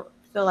don't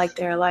feel like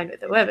they're aligned with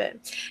the women,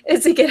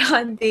 is to get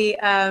on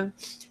the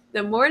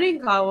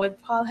morning call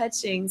with Paul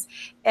Hutchings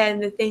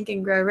and the Think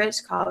and Grow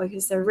Rich call,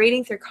 because they're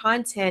reading through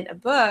content, a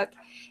book,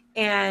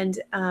 and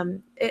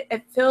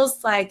it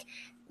feels like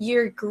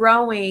you're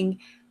growing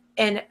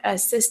in a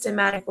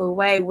systematic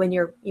way when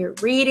you're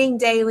reading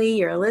daily,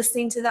 you're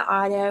listening to the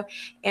audio,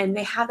 and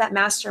they have that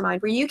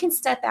mastermind where you can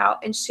step out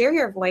and share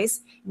your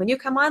voice when you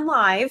come on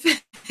live,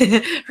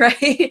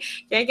 right?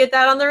 Can't get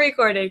that on the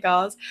recorded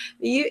calls.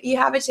 You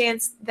have a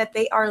chance that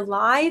they are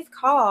live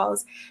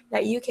calls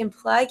that you can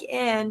plug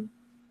in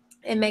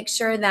and make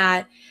sure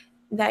that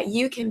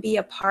you can be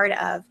a part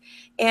of.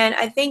 And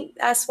I think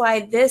that's why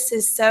this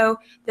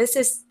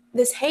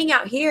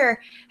hangout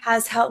here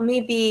has helped me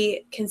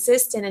be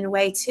consistent in a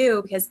way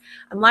too, because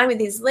I'm aligned with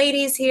these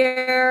ladies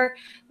here.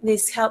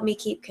 This helped me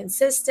keep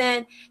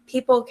consistent.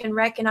 People can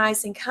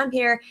recognize and come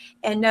here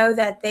and know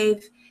that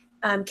they've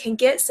can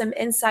get some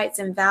insights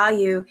and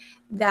value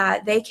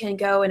that they can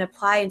go and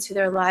apply into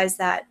their lives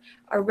that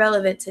are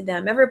relevant to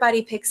them.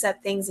 Everybody picks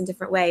up things in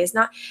different ways.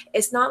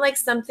 It's not like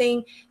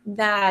something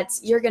that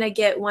you're going to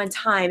get one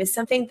time. It's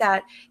something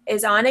that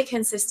is on a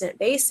consistent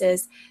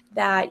basis,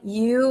 that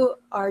you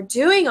are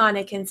doing on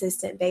a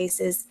consistent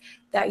basis,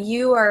 that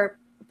you are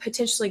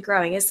potentially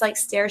growing. It's like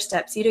stair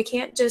steps. You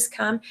can't just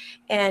come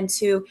and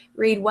to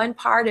read one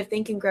part of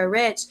Think and Grow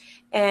Rich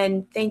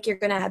and think you're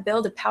going to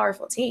build a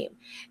powerful team.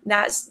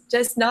 That's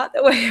just not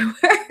the way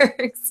it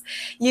works.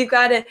 You've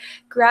got to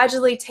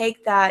gradually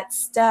take that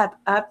step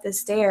up the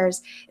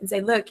stairs and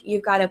say, look,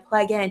 you've got to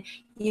plug in.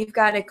 You've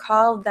got to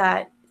call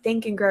that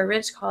Think and Grow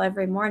Rich call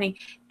every morning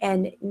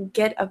and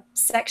get a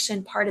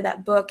section part of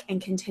that book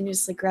and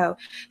continuously grow.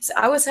 So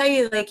I will tell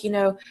you,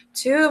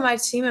 2 of my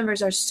team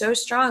members are so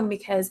strong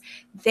because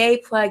they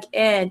plug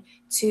in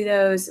to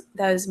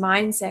those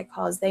mindset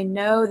calls. They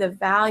know the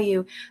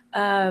value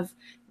of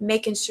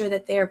making sure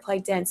that they are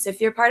plugged in. So if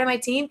you're part of my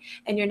team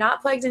and you're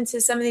not plugged into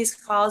some of these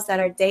calls that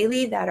are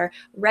daily, that are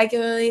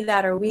regularly,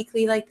 that are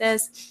weekly like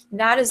this,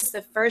 that is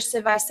the first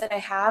advice that I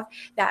have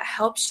that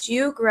helps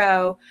you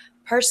grow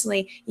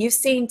personally. You've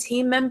seen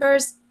team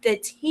members the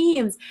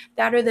teams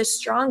that are the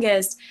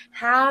strongest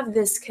have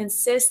this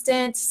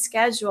consistent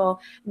schedule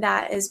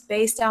that is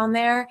based down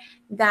there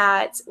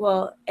that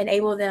will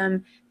enable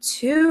them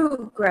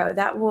to grow,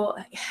 that will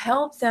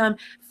help them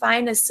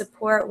find a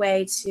support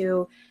way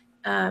to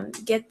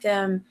get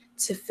them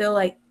to feel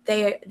like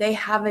they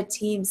have a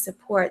team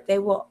support. They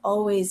will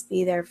always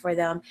be there for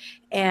them.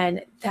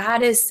 And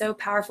that is so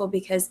powerful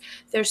because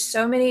there's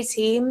so many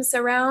teams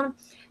around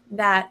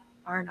that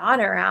are not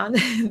around,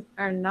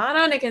 are not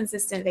on a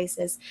consistent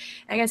basis.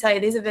 I can tell you,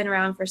 these have been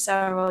around for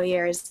several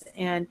years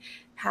and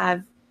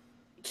have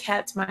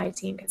kept my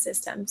team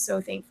consistent. I'm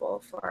so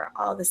thankful for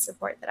all the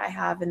support that I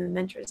have and the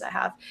mentors I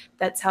have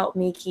that's helped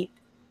me keep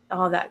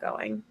all that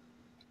going.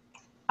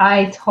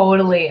 I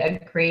totally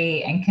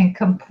agree and can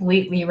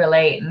completely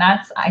relate. And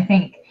that's, I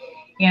think,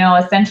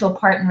 essential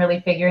part in really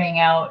figuring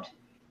out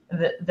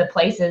the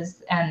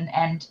places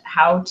and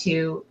how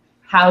to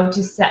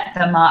set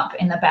them up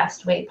in the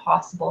best way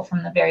possible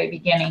from the very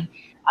beginning,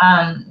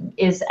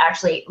 is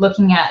actually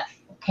looking at,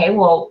 okay,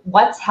 well,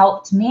 what's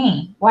helped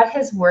me? What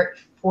has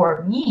worked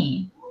for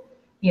me?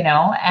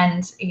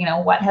 And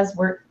what has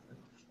worked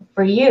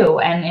for you,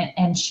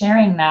 and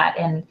sharing that.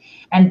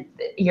 And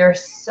you're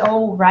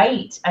so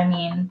right. I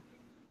mean,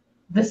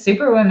 the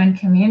Superwoman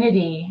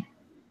community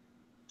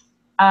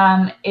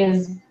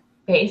is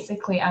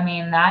basically, I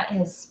mean, that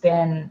has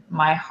been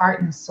my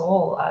heart and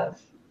soul of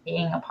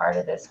being a part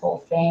of this whole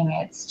thing.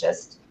 It's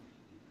just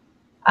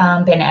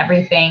been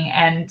everything.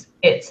 And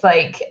it's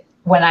like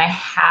when I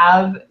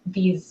have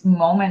these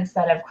moments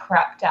that have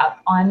crept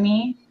up on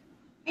me,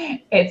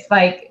 it's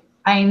like,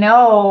 I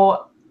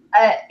know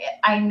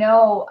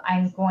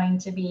I'm going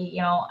to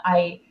be,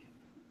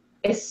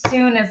 as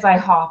soon as I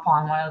hop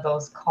on one of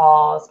those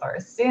calls, or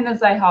as soon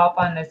as I hop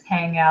on this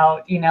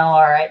Hangout,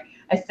 or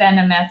I send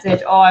a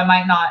message, oh, I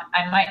might not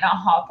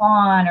hop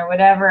on or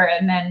whatever.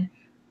 And then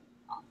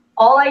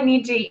all I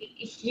need to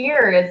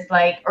hear is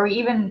like, or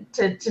even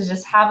to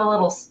just have a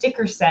little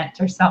sticker sent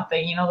or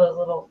something, those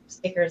little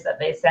stickers that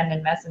they send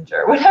in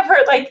Messenger or whatever.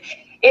 Like,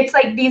 it's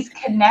like these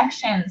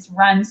connections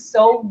run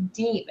so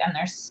deep and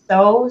they're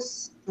so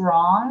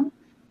strong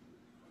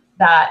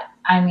that,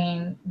 I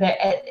mean, that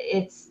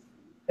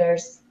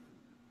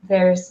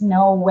there's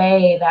no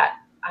way that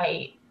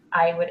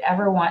I would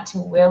ever want to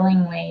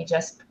willingly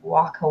just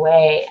walk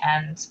away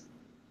and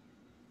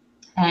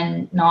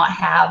not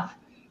have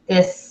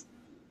this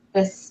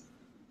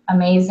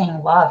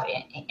amazing love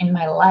in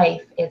my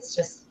life. It's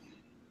just,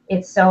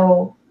 it's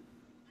so,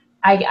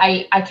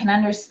 I can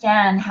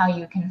understand how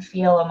you can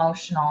feel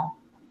emotional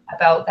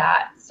about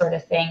that sort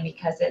of thing,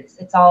 because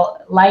it's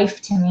all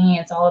life to me.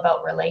 It's all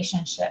about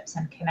relationships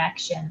and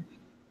connection.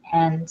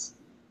 And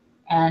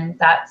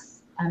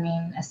that's, I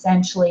mean,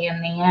 essentially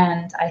in the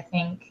end, I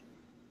think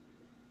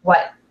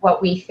what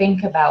we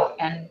think about.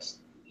 And,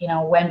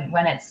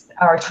 when it's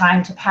our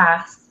time to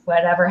pass,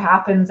 whatever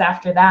happens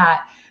after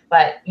that.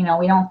 But,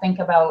 we don't think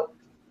about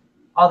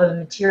all the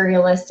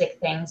materialistic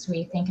things.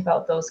 We think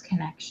about those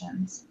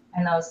connections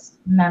and those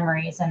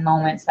memories and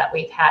moments that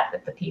we've had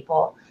with the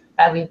people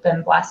that we've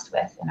been blessed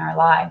with in our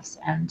lives,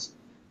 and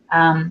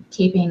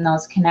keeping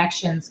those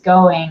connections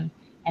going,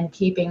 and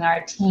keeping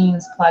our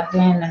teams plugged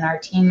in and our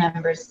team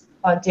members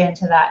plugged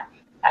into that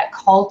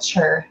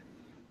culture.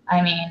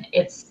 I mean,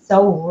 it's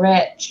so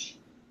rich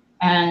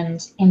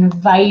and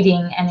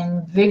inviting and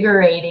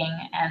invigorating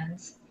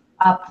and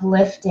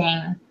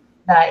uplifting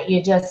that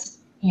you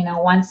just,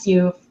 once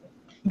you've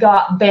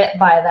got bit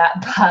by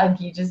that bug,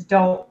 you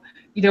don't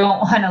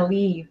want to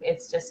leave.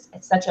 It's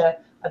such a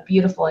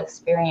beautiful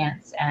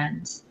experience,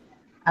 and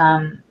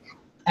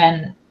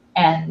an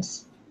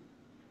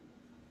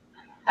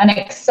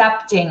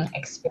accepting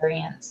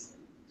experience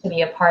to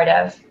be a part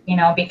of,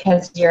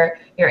 because you're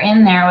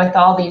in there with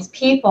all these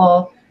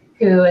people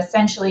who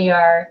essentially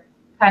are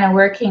kind of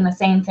working the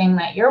same thing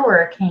that you're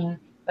working,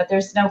 but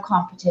there's no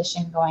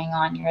competition going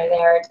on. You're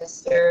there to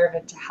serve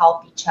and to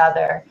help each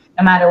other,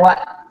 no matter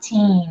what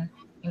team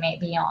you may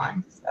be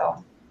on.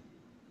 So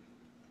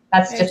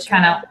that's just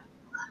kind of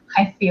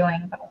my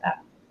feeling about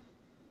that.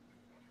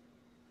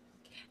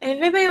 And if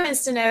anybody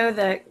wants to know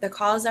the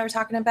calls that we're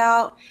talking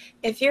about,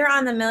 if you're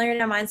on the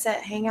Millionaire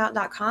Mindset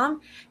Hangout.com,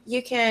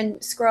 you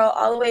can scroll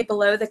all the way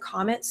below the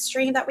comment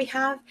stream that we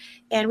have,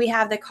 and we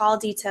have the call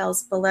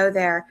details below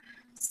there.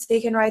 So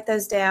you can write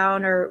those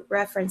down or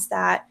reference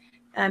that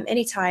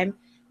anytime.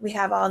 We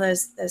have all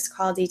those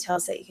call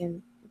details that you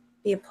can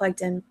be a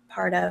plugged in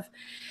part of.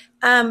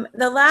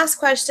 The last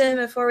question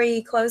before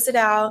we close it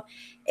out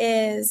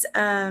is,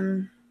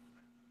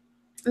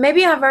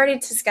 maybe I've already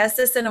discussed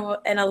this in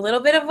a little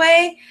bit of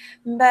way,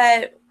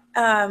 but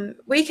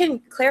we can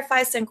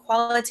clarify some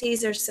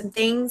qualities or some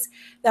things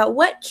that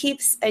what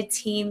keeps a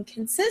team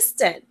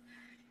consistent.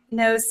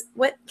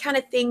 What kind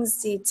of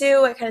things do you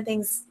do? What kind of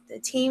things the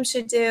team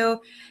should do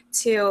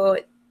to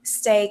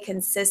stay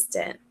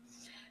consistent?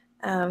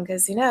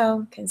 Because,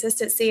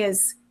 consistency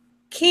is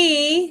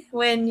key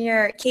when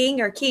you're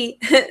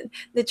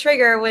the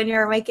trigger when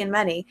you're making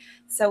money.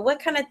 So what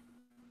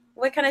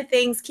what kind of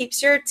things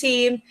keeps your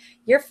team,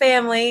 your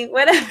family,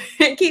 whatever,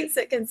 keeps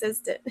it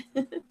consistent?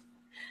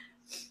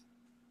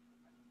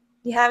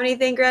 You have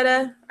anything,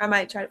 Greta? I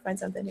might try to find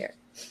something here.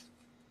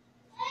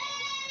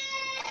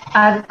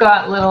 I've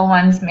got little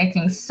ones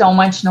making so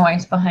much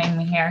noise behind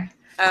me here.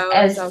 Oh,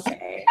 it's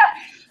okay.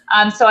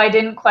 So I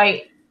didn't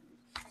quite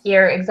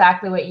hear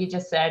exactly what you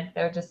just said.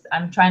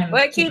 I'm trying to.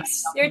 What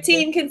keeps your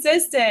team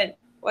consistent?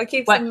 What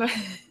keeps them?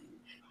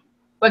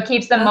 What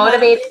keeps them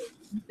motivated,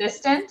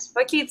 consistent?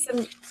 What keeps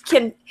them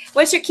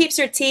keeps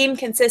your team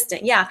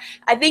consistent? Yeah,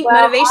 I think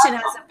motivation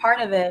has a part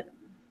of it.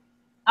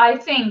 I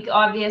think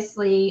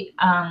obviously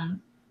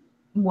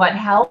what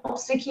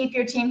helps to keep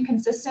your team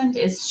consistent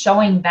is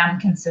showing them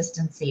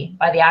consistency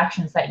by the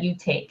actions that you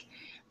take,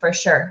 for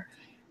sure.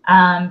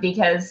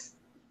 Because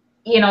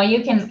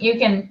you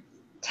can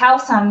tell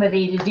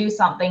somebody to do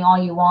something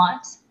all you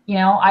want.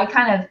 I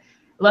kind of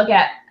look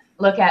at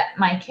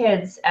my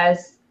kids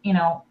as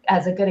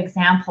as a good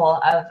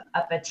example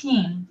of a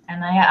team,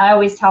 and I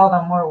always tell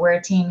them we're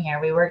a team here.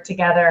 We work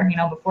together.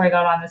 Before I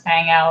got on this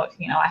Hangout,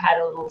 I had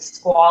a little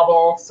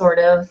squabble sort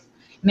of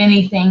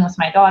mini thing with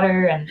my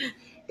daughter and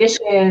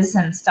dishes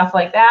and stuff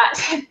like that.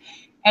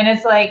 And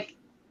it's like,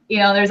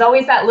 there's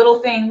always that little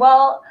thing,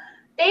 well,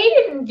 they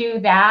didn't do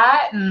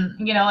that. And,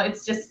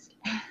 it's just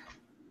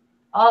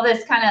all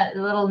this kind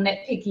of little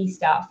nitpicky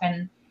stuff.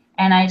 And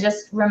I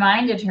just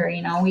reminded her,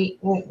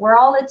 we're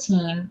all a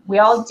team. We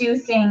all do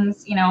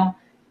things,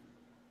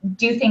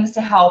 do things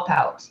to help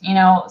out.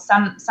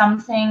 Some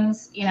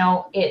things,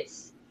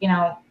 it's,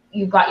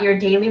 you've got your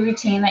daily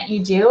routine that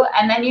you do,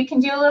 and then you can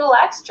do a little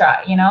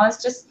extra.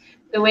 It's just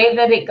the way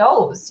that it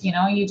goes.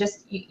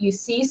 You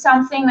see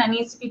something that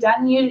needs to be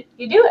done, you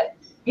do it.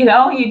 You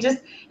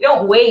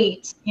don't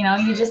wait.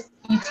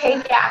 You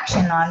take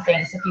action on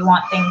things if you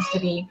want things to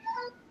be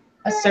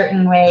a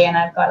certain way. And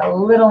I've got a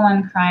little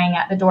one crying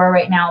at the door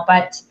right now,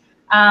 but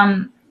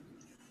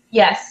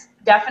yes,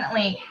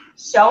 definitely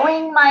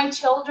showing my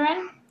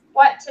children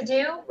what to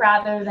do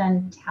rather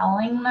than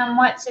telling them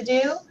what to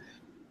do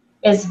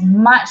is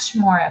much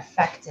more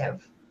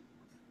effective.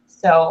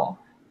 So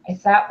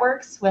if that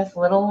works with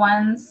little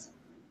ones,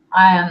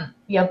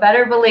 you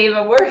better believe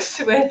it works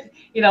with,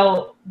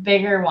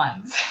 bigger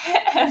ones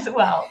as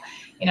well,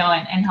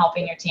 and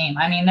helping your team.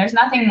 I mean, there's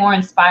nothing more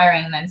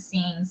inspiring than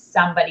seeing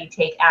somebody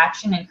take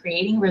action and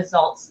creating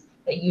results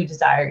that you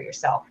desire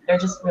yourself. There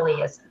just really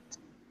isn't.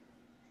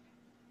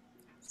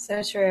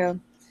 So true.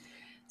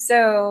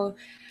 So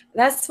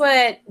that's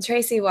what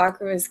Tracy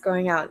Walker was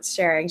going out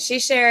sharing. She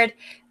shared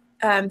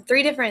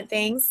 3 different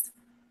things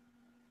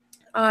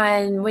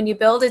on when you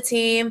build a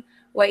team,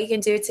 what you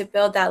can do to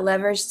build that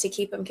leverage to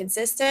keep them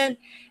consistent.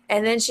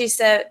 And then she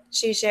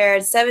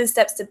shared 7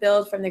 steps to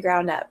build from the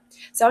ground up.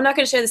 So I'm not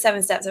going to share the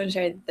 7 steps. I'm going to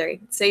share the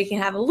 3. So you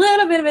can have a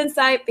little bit of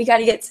insight. But you got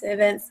to get to the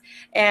events.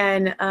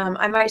 And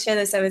I might share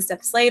the 7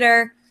 steps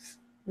later,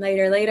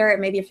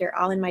 and maybe if you're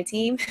all in my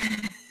team,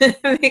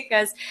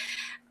 because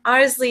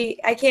honestly,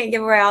 I can't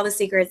give away all the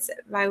secrets.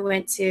 If I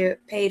went to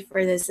paid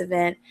for this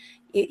event,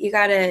 you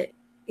gotta,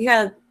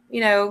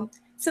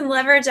 some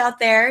leverage out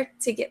there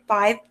to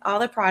buy all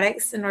the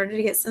products in order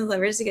to get some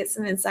leverage to get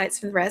some insights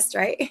from the rest,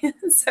 right?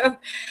 So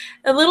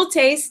a little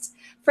taste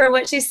for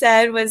what she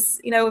said was,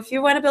 if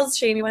you want to build a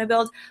stream, you want to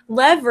build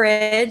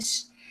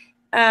leverage.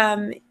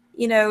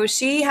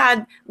 She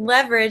had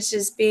leverage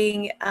as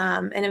being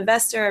an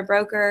investor, a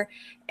broker,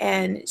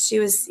 and she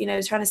was,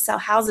 trying to sell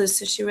houses.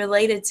 So she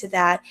related to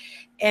that.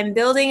 And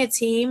building a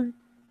team,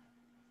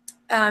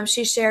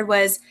 she shared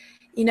was,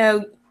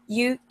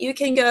 you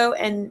can go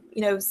and,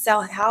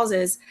 sell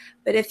houses,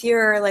 but if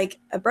you're like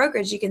a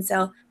brokerage, you can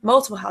sell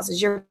multiple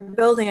houses. You're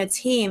building a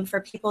team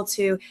for people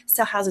to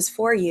sell houses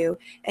for you,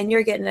 and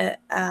you're getting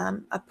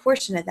a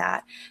portion of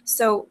that.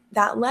 So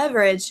that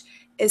leverage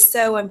is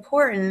so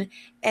important,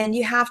 and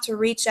you have to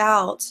reach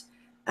out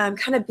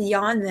kind of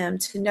beyond them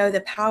to know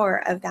the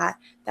power of that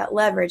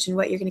leverage and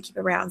what you're going to keep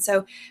around.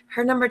 So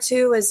her number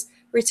 2 was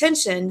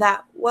retention.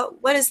 That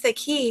what is the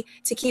key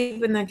to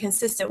keeping them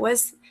consistent?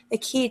 What's the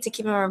key to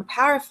keeping them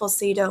powerful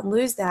so you don't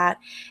lose that?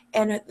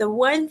 And the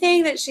one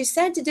thing that she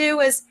said to do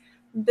was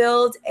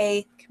build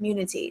a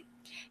community.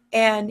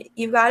 And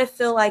you've got to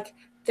feel like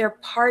they're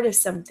part of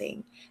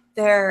something.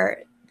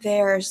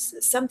 There's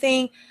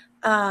something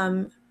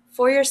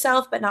for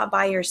yourself, but not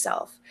by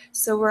yourself.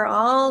 So we're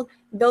all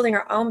building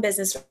our own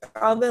business,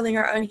 we're all building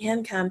our own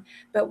income,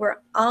 but we're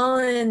all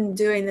in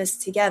doing this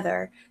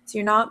together. So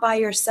you're not by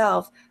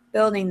yourself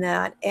building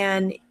that.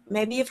 And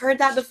maybe you've heard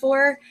that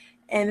before,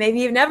 and maybe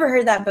you've never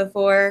heard that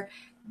before,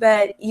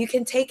 but you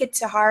can take it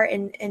to heart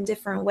in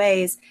different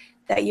ways,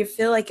 that you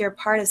feel like you're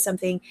part of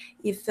something.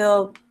 You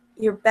feel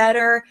you're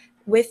better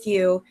with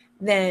you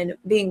than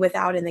being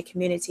without in the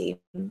community.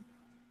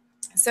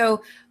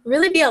 So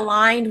really be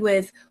aligned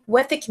with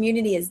what the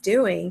community is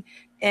doing,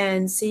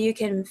 and so you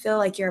can feel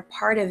like you're a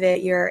part of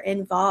it, you're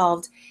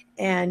involved,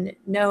 and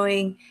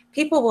knowing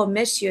people will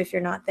miss you if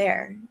you're not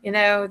there.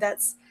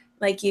 That's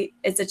like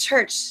it's a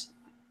church.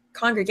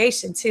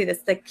 congregation too.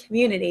 That's the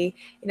community.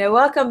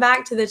 Welcome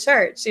back to the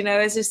church.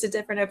 It's just a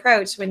different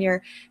approach when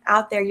you're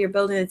out there. You're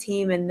building a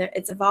team, and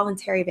it's a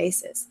voluntary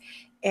basis.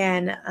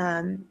 And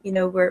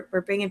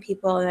we're bringing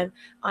people in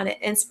on an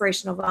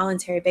inspirational,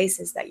 voluntary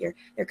basis that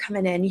they're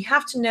coming in. You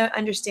have to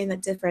understand the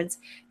difference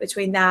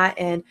between that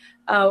and,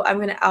 oh, I'm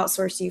going to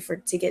outsource you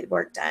to get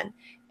work done,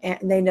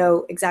 and they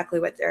know exactly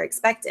what they're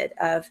expected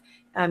of.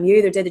 You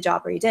either did the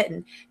job or you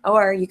didn't,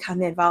 or you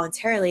come in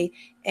voluntarily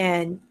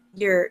and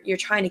you're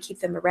trying to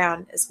keep them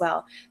around as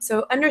well.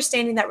 So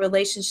understanding that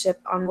relationship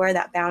on where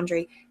that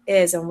boundary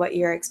is and what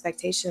your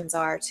expectations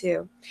are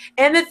too.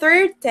 And the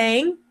third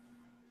thing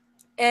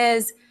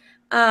is,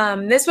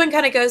 this one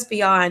kind of goes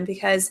beyond,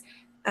 because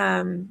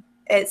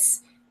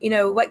it's,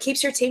 what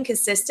keeps your team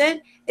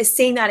consistent is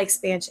seeing that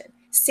expansion,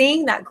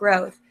 seeing that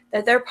growth,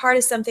 that they're part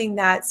of something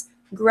that's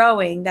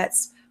growing,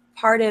 that's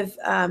part of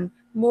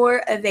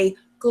more of a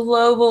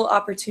global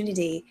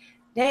opportunity.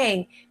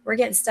 Dang, we're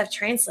getting stuff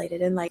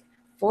translated in like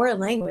 4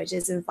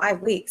 languages in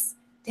 5 weeks.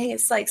 Dang,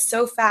 it's like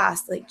so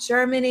fast. Like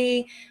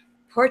Germany,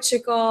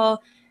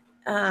 Portugal,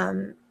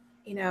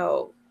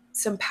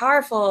 some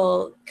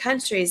powerful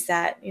countries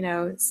that,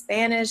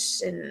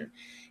 Spanish, and,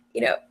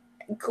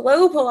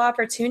 global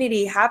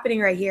opportunity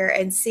happening right here,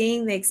 and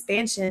seeing the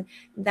expansion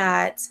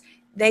that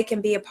they can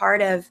be a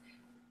part of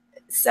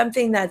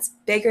something that's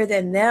bigger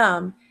than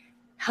them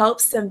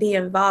helps them be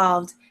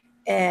involved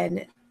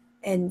and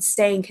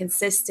staying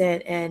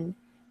consistent and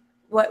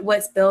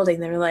what's building.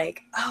 They're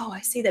like, oh, I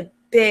see the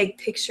big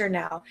picture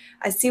now.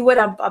 I see what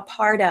I'm a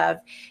part of,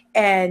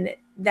 and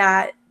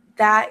that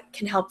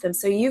can help them.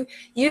 So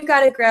you've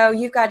got to grow.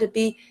 You've got to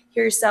be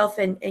yourself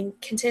and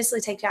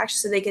continuously take action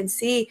so they can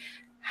see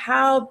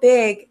how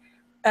big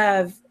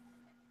of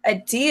a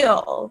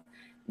deal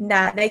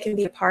that they can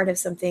be a part of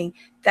something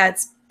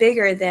that's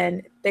bigger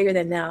than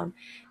them.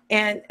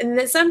 And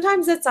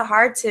sometimes it's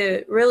hard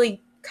to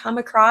really come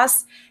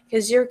across,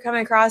 because you're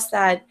coming across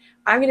that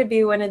I'm going to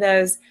be one of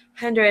those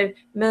 $100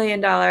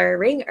 million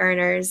ring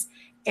earners,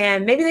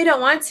 and maybe they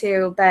don't want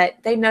to, but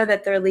they know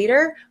that their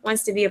leader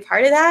wants to be a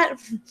part of that.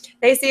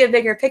 They see a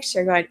bigger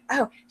picture going,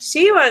 oh,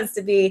 she wants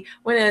to be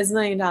one of those $1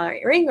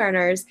 million ring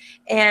earners,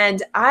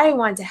 and I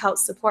want to help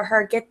support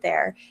her get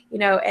there,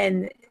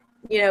 and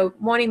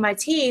wanting my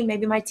team,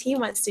 maybe my team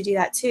wants to do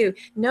that too,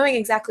 knowing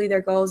exactly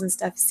their goals and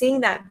stuff, seeing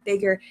that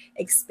bigger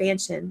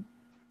expansion.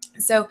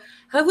 So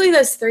hopefully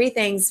those 3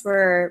 things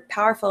were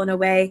powerful in a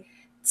way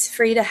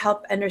for you to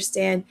help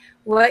understand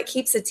what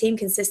keeps a team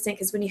consistent.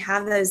 Because when you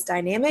have those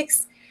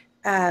dynamics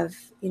of,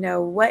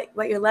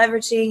 what you're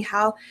leveraging,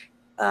 how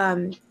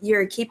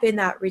you're keeping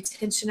that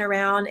retention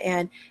around,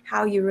 and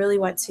how you really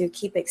want to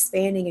keep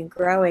expanding and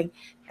growing,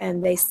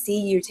 and they see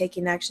you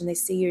taking action, they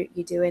see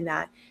you doing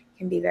that,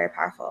 can be very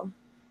powerful.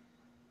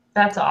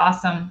 That's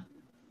awesome.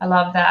 I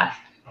love that.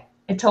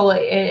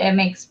 It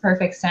makes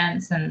perfect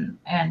sense, and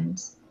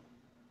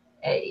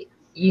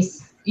you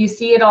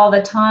see it all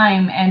the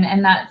time,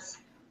 and that's,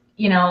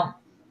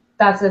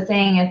 that's the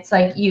thing. It's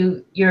like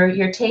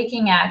you're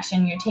taking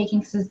action, you're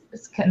taking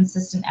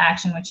consistent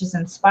action, which is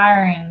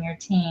inspiring your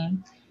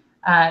team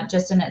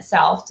just in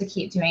itself to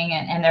keep doing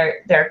it. And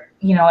they're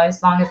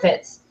as long as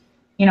it's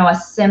a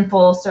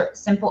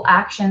simple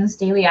actions,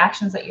 daily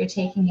actions that you're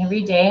taking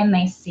every day, and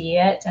they see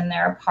it and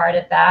they're a part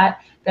of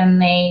that, then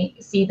they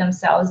see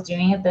themselves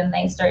doing it, then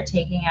they start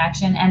taking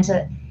action. And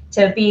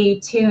to be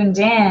tuned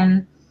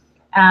in,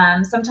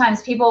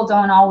 sometimes people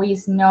don't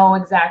always know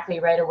exactly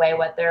right away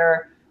what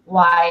their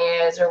why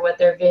is or what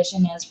their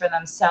vision is for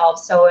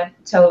themselves. So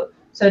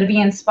to be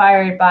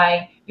inspired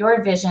by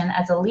your vision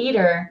as a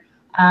leader,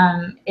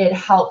 it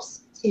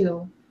helps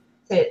to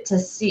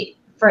see.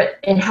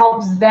 It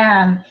helps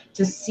them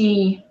to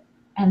see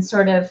and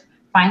sort of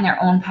find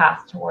their own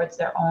path towards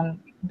their own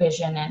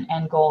vision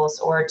and goals,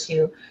 or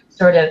to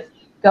sort of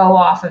go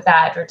off of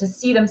that, or to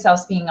see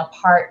themselves being a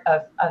part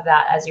of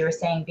that, as you were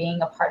saying,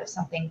 being a part of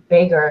something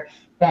bigger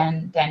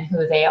than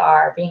who they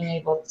are, being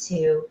able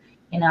to,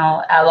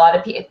 a lot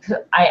of people,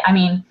 I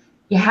mean,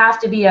 you have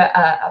to be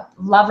a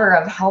lover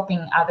of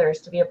helping others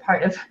to be a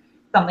part of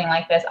something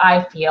like this.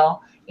 I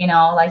feel,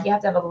 like you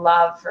have to have a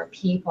love for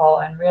people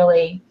and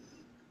really,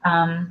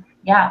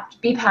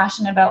 be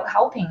passionate about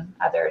helping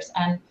others.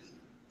 And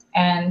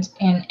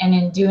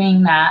in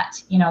doing that,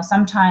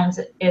 sometimes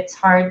it's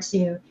hard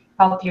to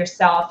help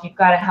yourself. You've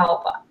got to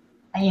help,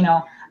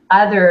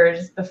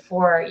 others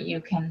before you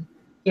can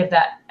give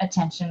that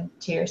attention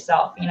to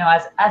yourself.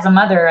 As a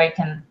mother,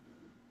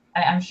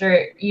 I'm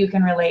sure you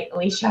can relate,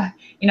 Alicia.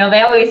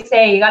 They always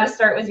say you got to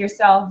start with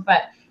yourself,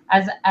 but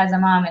as a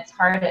mom, it's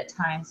hard at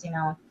times.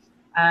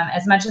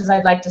 As much as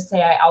I'd like to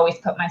say I always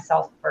put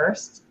myself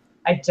first,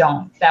 I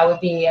don't. That would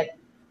be a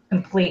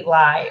complete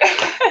lie.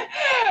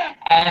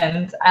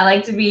 And I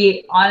like to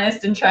be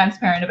honest and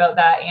transparent about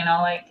that.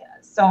 Like,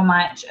 so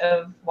much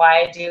of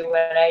why I do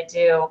what I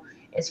do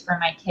is for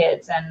my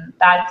kids, and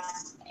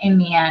that's in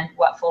the end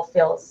what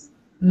fulfills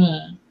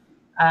me.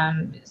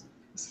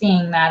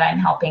 Seeing that I'm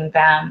helping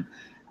them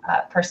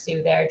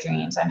pursue their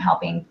dreams, I'm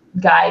helping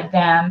guide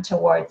them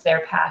towards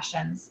their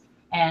passions,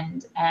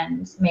 and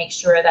make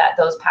sure that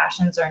those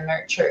passions are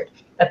nurtured,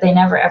 that they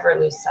never ever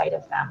lose sight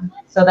of them,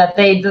 so that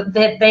they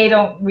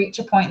don't reach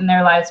a point in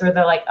their lives where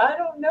they're like, I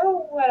don't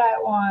know what I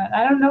want,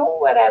 I don't know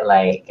what I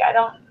like, I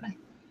don't,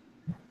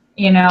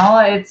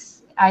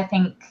 I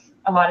think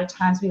a lot of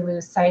times we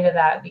lose sight of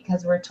that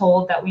because we're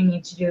told that we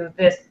need to do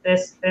this,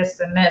 this, this,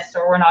 and this,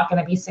 or we're not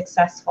going to be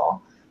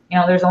successful.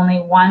 There's only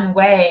one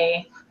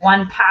way,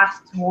 one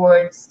path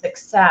towards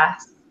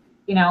success,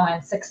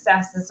 and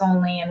success is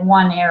only in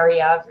one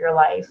area of your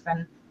life,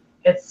 and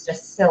it's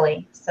just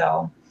silly.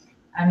 So,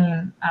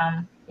 yeah,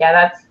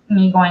 that's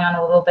me going on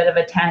a little bit of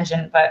a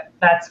tangent, but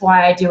that's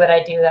why I do what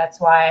I do. That's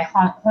why I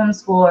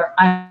homeschool, or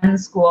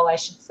unschool, I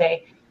should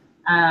say,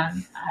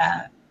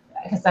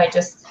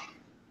 because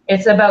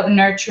it's about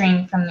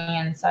nurturing from the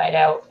inside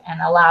out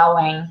and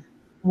allowing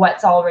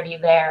what's already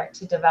there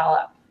to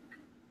develop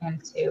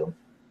into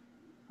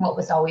what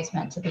was always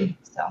meant to be.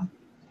 So.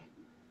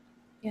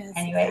 Yes,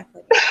 anyway.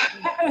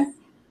 Exactly.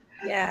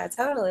 Yeah,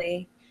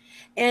 totally.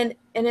 And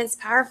it's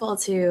powerful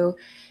to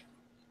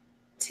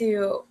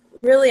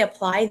really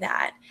apply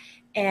that.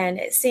 And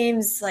it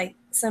seems like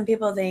some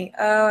people think,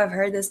 oh, I've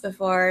heard this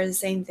before, the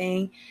same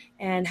thing.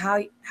 And how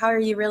are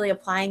you really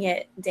applying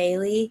it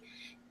daily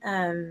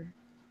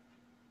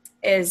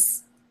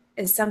is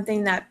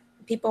something that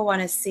people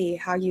want to see,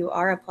 how you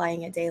are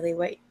applying it daily,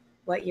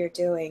 what you're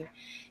doing.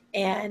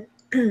 And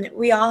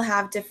we all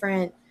have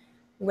different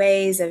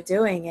ways of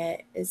doing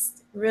it.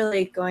 Is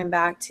really going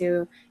back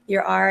to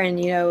your R,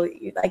 and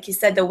like you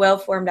said, the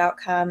well-formed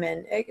outcome,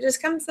 and it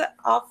just comes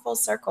all full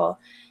circle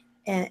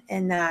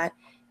in that,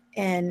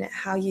 and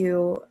how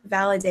you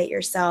validate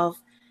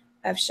yourself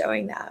of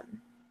showing that.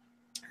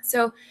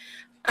 So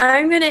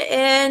I'm going to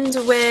end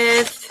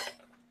with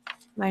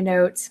my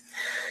notes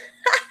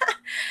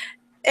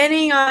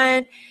ending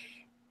on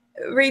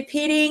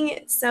repeating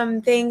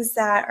some things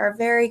that are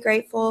very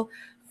grateful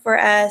for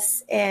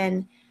us,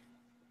 and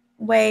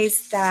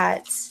ways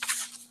that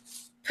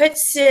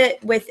puts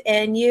it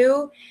within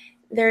you.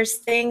 There's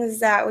things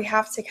that we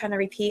have to kind of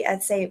repeat,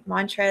 I'd say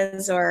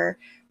mantras, or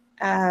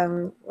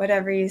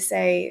whatever you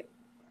say.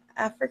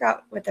 I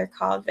forgot what they're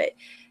called, but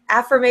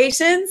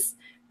affirmations,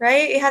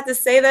 right? You have to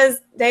say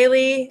those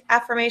daily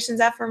affirmations.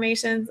 I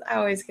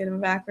always get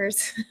them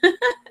backwards.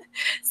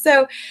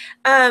 So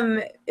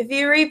if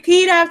you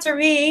repeat after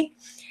me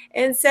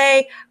and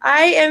say,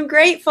 I am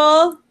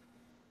grateful.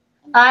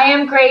 I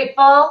am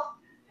grateful.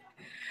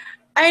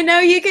 I know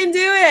you can do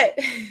it.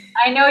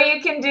 I know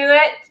you can do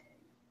it.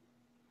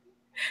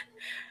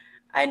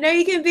 I know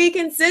you can be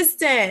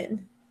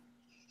consistent.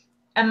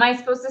 Am I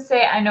supposed to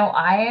say, I know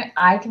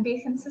I can be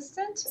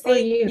consistent? See, or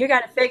you? You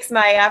got to fix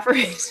my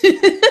affirmations.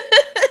 You're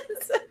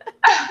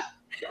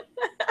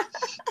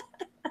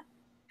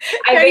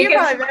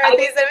probably better at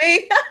these than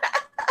me.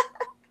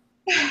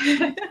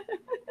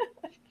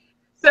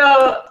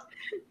 So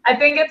I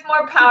think it's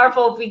more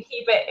powerful if we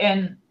keep it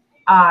in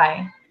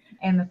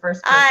the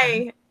first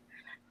person.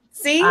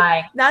 See,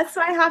 that's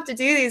why I have to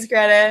do these,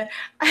 Greta.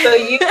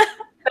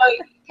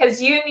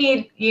 Because you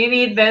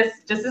need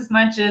this just as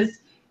much as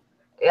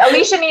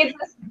Alicia needs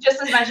this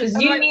just as much as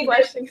you need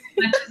this, as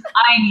much as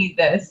I need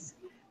this.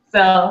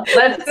 So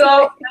let's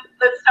go.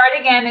 Let's start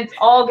again. It's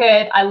all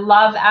good. I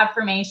love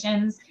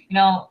affirmations.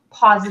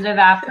 Positive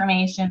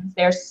affirmations.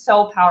 They're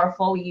so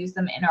powerful. We use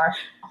them in our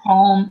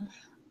home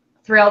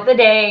throughout the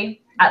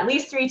day, at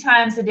least 3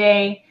 times a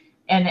day,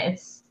 and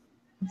it's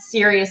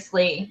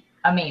seriously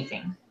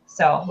amazing.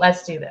 So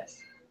let's do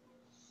this.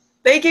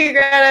 Thank you,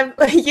 Greta.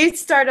 You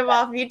start them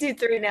off. You do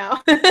 3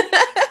 now.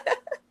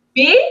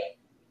 Me?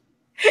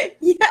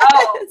 Yes.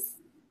 Oh.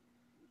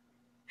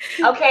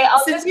 Okay,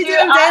 Since you do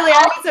them daily,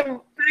 I need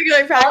some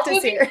regular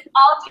practice here.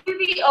 I'll do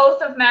the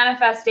oath of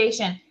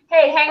manifestation.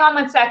 Hey, hang on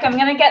one sec. I'm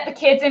going to get the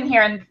kids in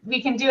here and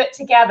we can do it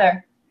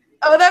together.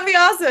 Oh, that'd be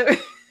awesome.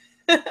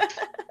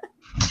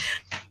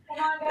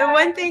 The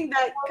one thing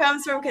that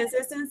comes from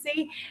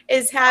consistency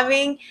is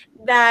having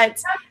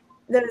those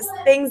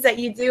things that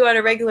you do on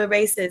a regular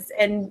basis,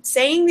 and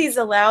saying these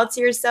aloud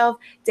to yourself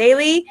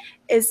daily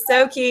is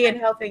so key in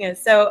helping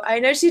us. So I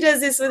know she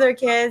does this with her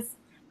kids.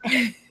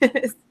 Be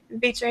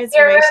transformational.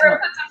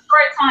 Here, put some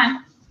shorts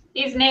on.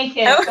 He's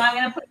naked, so I'm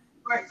going to put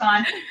shorts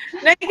on.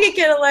 Naked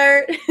kid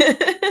alert.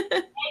 Naked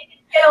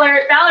kid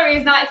alert.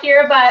 Valerie's not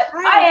here, but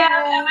I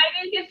am my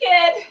naked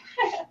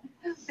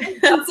kid.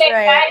 That's okay,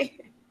 right. Guys.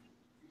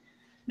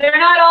 They're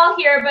not all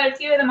here, but a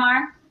few of them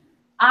are.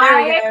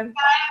 I accept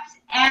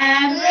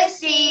and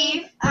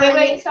receive.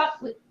 Wait,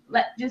 stop.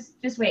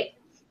 Just wait.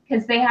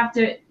 Because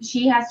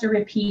she has to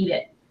repeat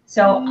it.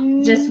 So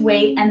just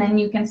wait, and then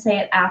you can say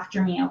it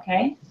after me,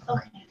 okay?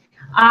 Okay.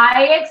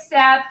 I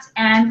accept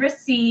and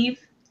receive.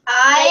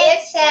 I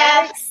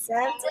accept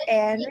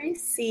and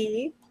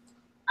receive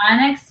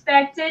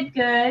unexpected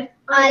good.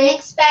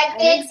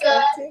 Unexpected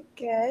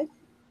good.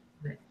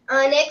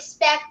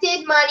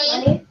 Unexpected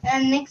money.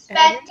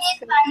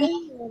 Unexpected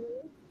money.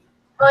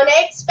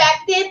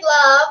 Unexpected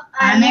love.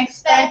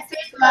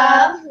 Unexpected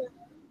love.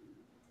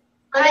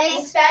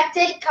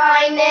 Unexpected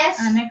kindness.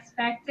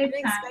 Unexpected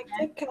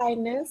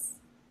kindness.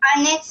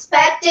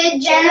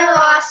 unexpected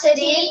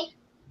generosity,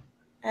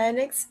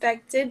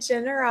 unexpected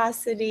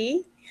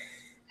generosity,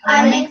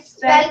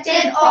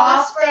 unexpected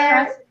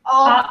offers,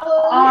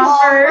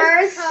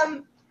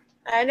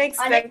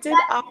 unexpected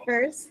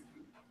offers,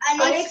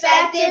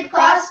 unexpected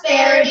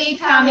prosperity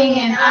coming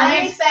in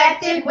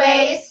unexpected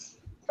ways,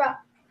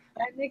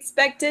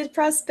 unexpected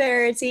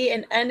prosperity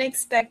in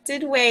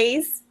unexpected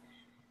ways,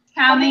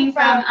 coming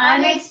from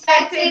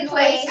unexpected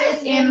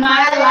places in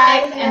my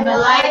life and the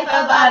life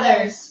of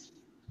others.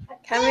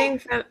 coming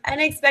from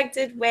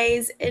unexpected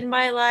ways in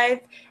my life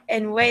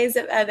and ways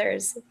of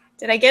others.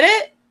 Did I get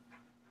it?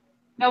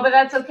 No, but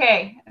that's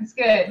okay. It's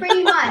good.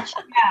 Pretty much.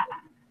 Yeah.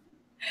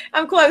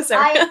 I'm closer.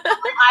 I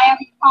am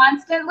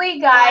constantly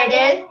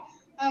guided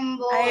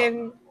I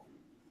am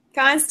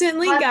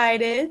constantly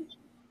guided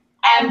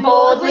and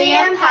boldly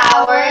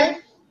empowered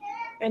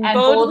and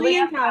boldly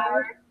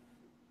empowered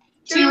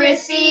to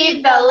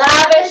receive the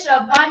lavish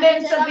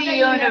abundance of the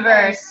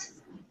universe.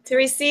 to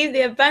receive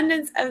the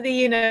abundance of the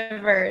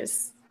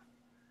universe.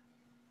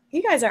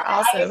 You guys are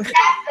awesome.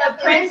 The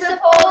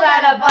principle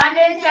that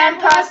abundance and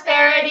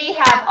prosperity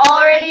have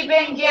already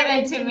been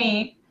given to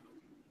me.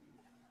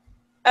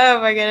 Oh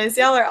my goodness,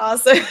 y'all are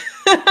awesome.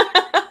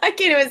 I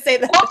can't even say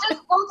that.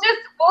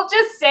 We'll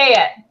just say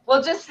it.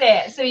 We'll just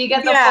say it so you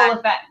get the full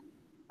effect.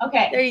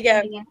 Okay. There you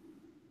go.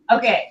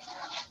 Okay.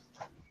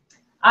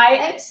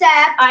 I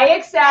accept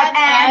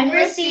and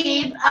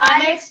receive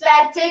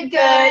unexpected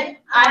good,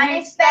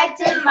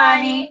 unexpected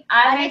money,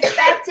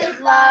 unexpected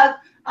love,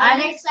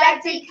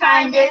 unexpected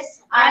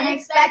kindness,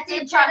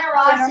 unexpected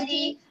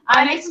generosity,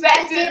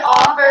 unexpected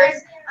offers,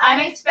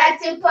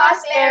 unexpected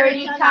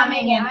prosperity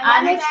coming in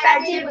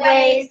unexpected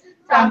ways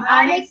from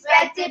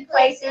unexpected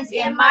places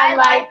in my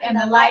life and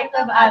the life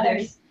of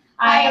others.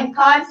 I am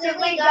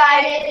constantly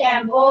guided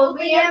and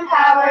boldly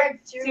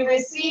empowered to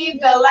receive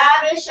the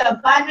lavish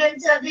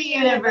abundance of the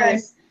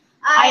universe.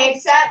 I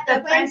accept the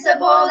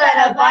principle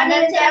that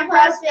abundance and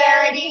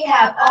prosperity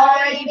have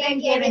already been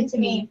given to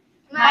me.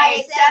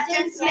 My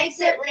acceptance makes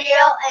it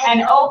real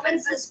and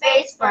opens the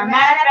space for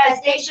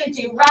manifestation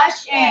to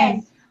rush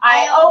in.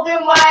 I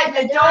open wide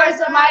the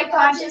doors of my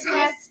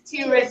consciousness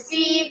to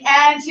receive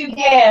and to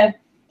give.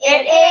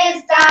 It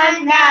is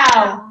done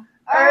now.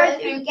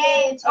 Earth you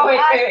gave to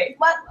wait.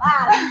 What?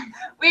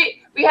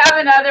 We have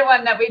another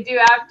one that we do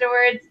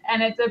afterwards,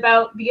 and it's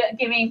about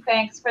giving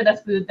thanks for the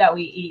food that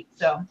we eat.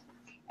 So,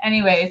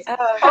 anyways,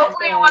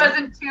 hopefully it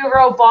wasn't too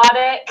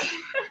robotic.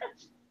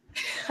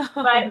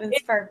 But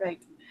it's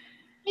perfect.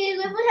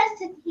 Lulu has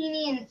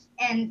tahini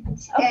and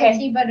Okay.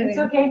 tea butter. It's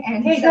okay.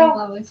 And Here you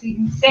go.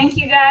 Thank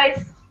you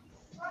guys.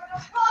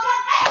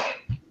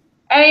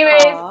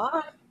 Anyways.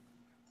 Aww.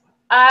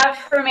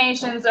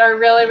 Affirmations are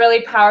really,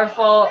 really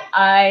powerful.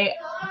 I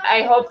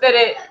hope that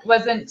it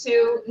wasn't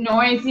too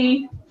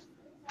noisy.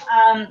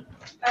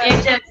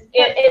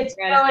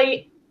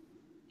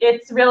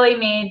 It's really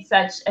made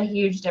such a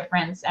huge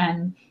difference,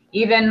 and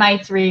even my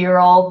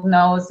 3-year-old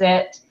knows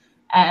it.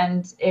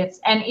 And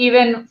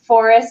even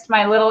Forrest,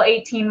 my little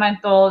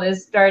 18-month-old,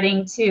 is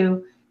starting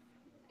to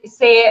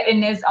say it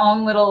in his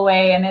own little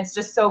way, and it's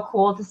just so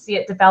cool to see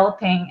it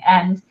developing.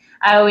 And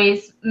I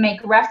always make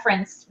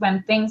reference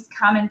when things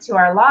come into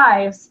our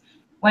lives,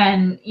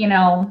 when,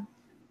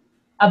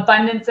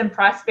 abundance and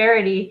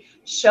prosperity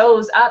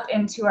shows up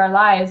into our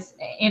lives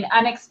in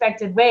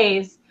unexpected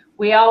ways.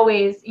 We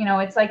always,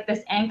 it's like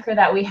this anchor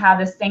that we have,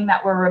 this thing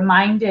that we're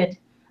reminded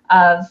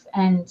of,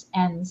 and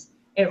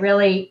it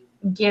really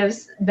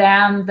gives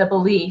them the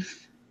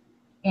belief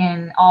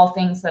in all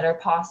things that are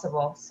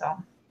possible. So.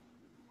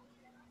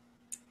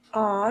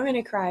 Oh, I'm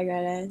gonna cry,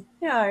 Greta.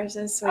 You're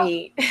so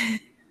sweet.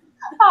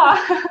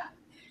 Oh.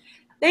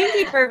 Thank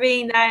you for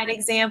being that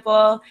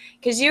example,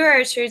 because you are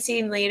a true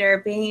team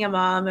leader, being a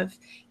mom of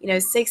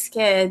 6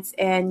 kids,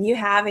 and you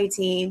have a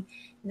team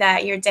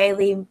that you're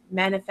daily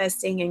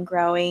manifesting and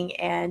growing,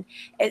 and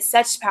it's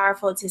such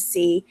powerful to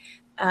see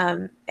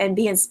and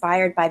be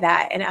inspired by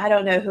that. And I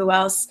don't know who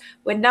else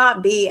would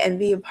not be and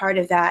be a part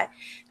of that.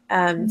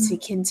 To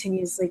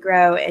continuously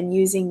grow and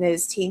using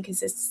those team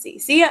consistency.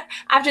 See,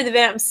 after the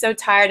event, I'm so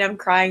tired. I'm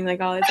crying like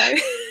all the time.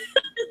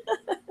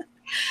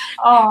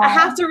 I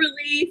have to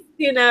release,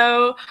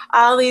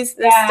 all this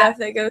stuff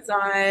that goes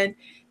on,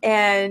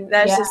 and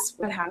that's just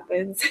what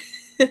happens.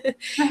 And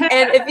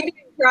if you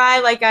didn't cry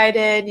like I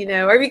did,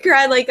 or if you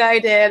cried like I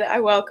did, I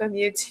welcome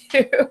you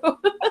too.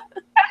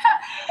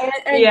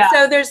 And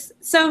so there's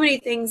so many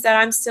things that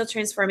I'm still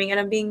transforming and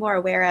I'm being more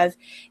aware of,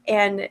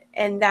 and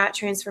that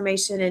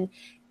transformation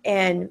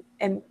and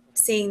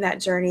seeing that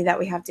journey that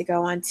we have to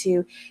go on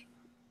to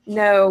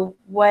know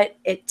what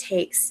it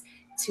takes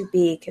to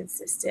be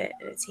consistent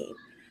in a team.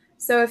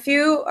 So if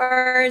you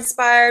are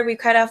inspired, we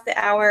cut off the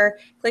hour,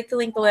 click the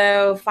link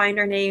below, find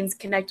our names,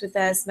 connect with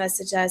us,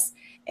 message us,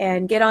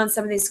 and get on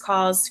some of these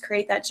calls,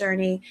 create that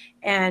journey,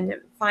 and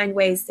find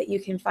ways that you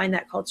can find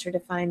that culture to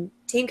find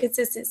team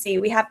consistency.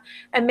 We have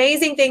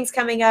amazing things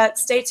coming up.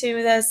 Stay tuned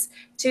with us.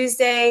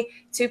 Tuesday,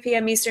 2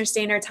 p.m. Eastern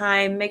Standard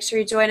Time. Make sure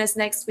you join us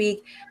next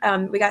week.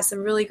 We got some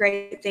really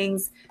great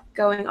things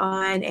going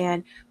on,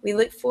 and we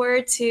look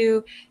forward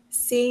to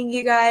seeing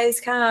you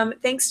guys come.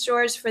 Thanks,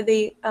 George, for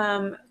the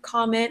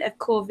comment of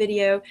cool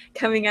video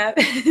coming up.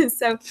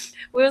 So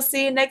we'll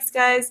see you next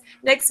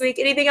week.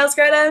 Anything else,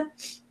 Greta?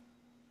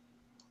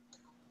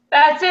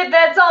 That's it.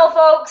 That's all,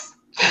 folks.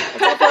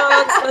 That's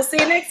all, folks. We'll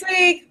see you next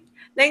week.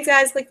 Thanks,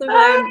 guys. Click the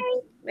below.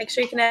 Make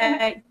sure you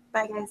connect.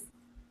 Bye, guys.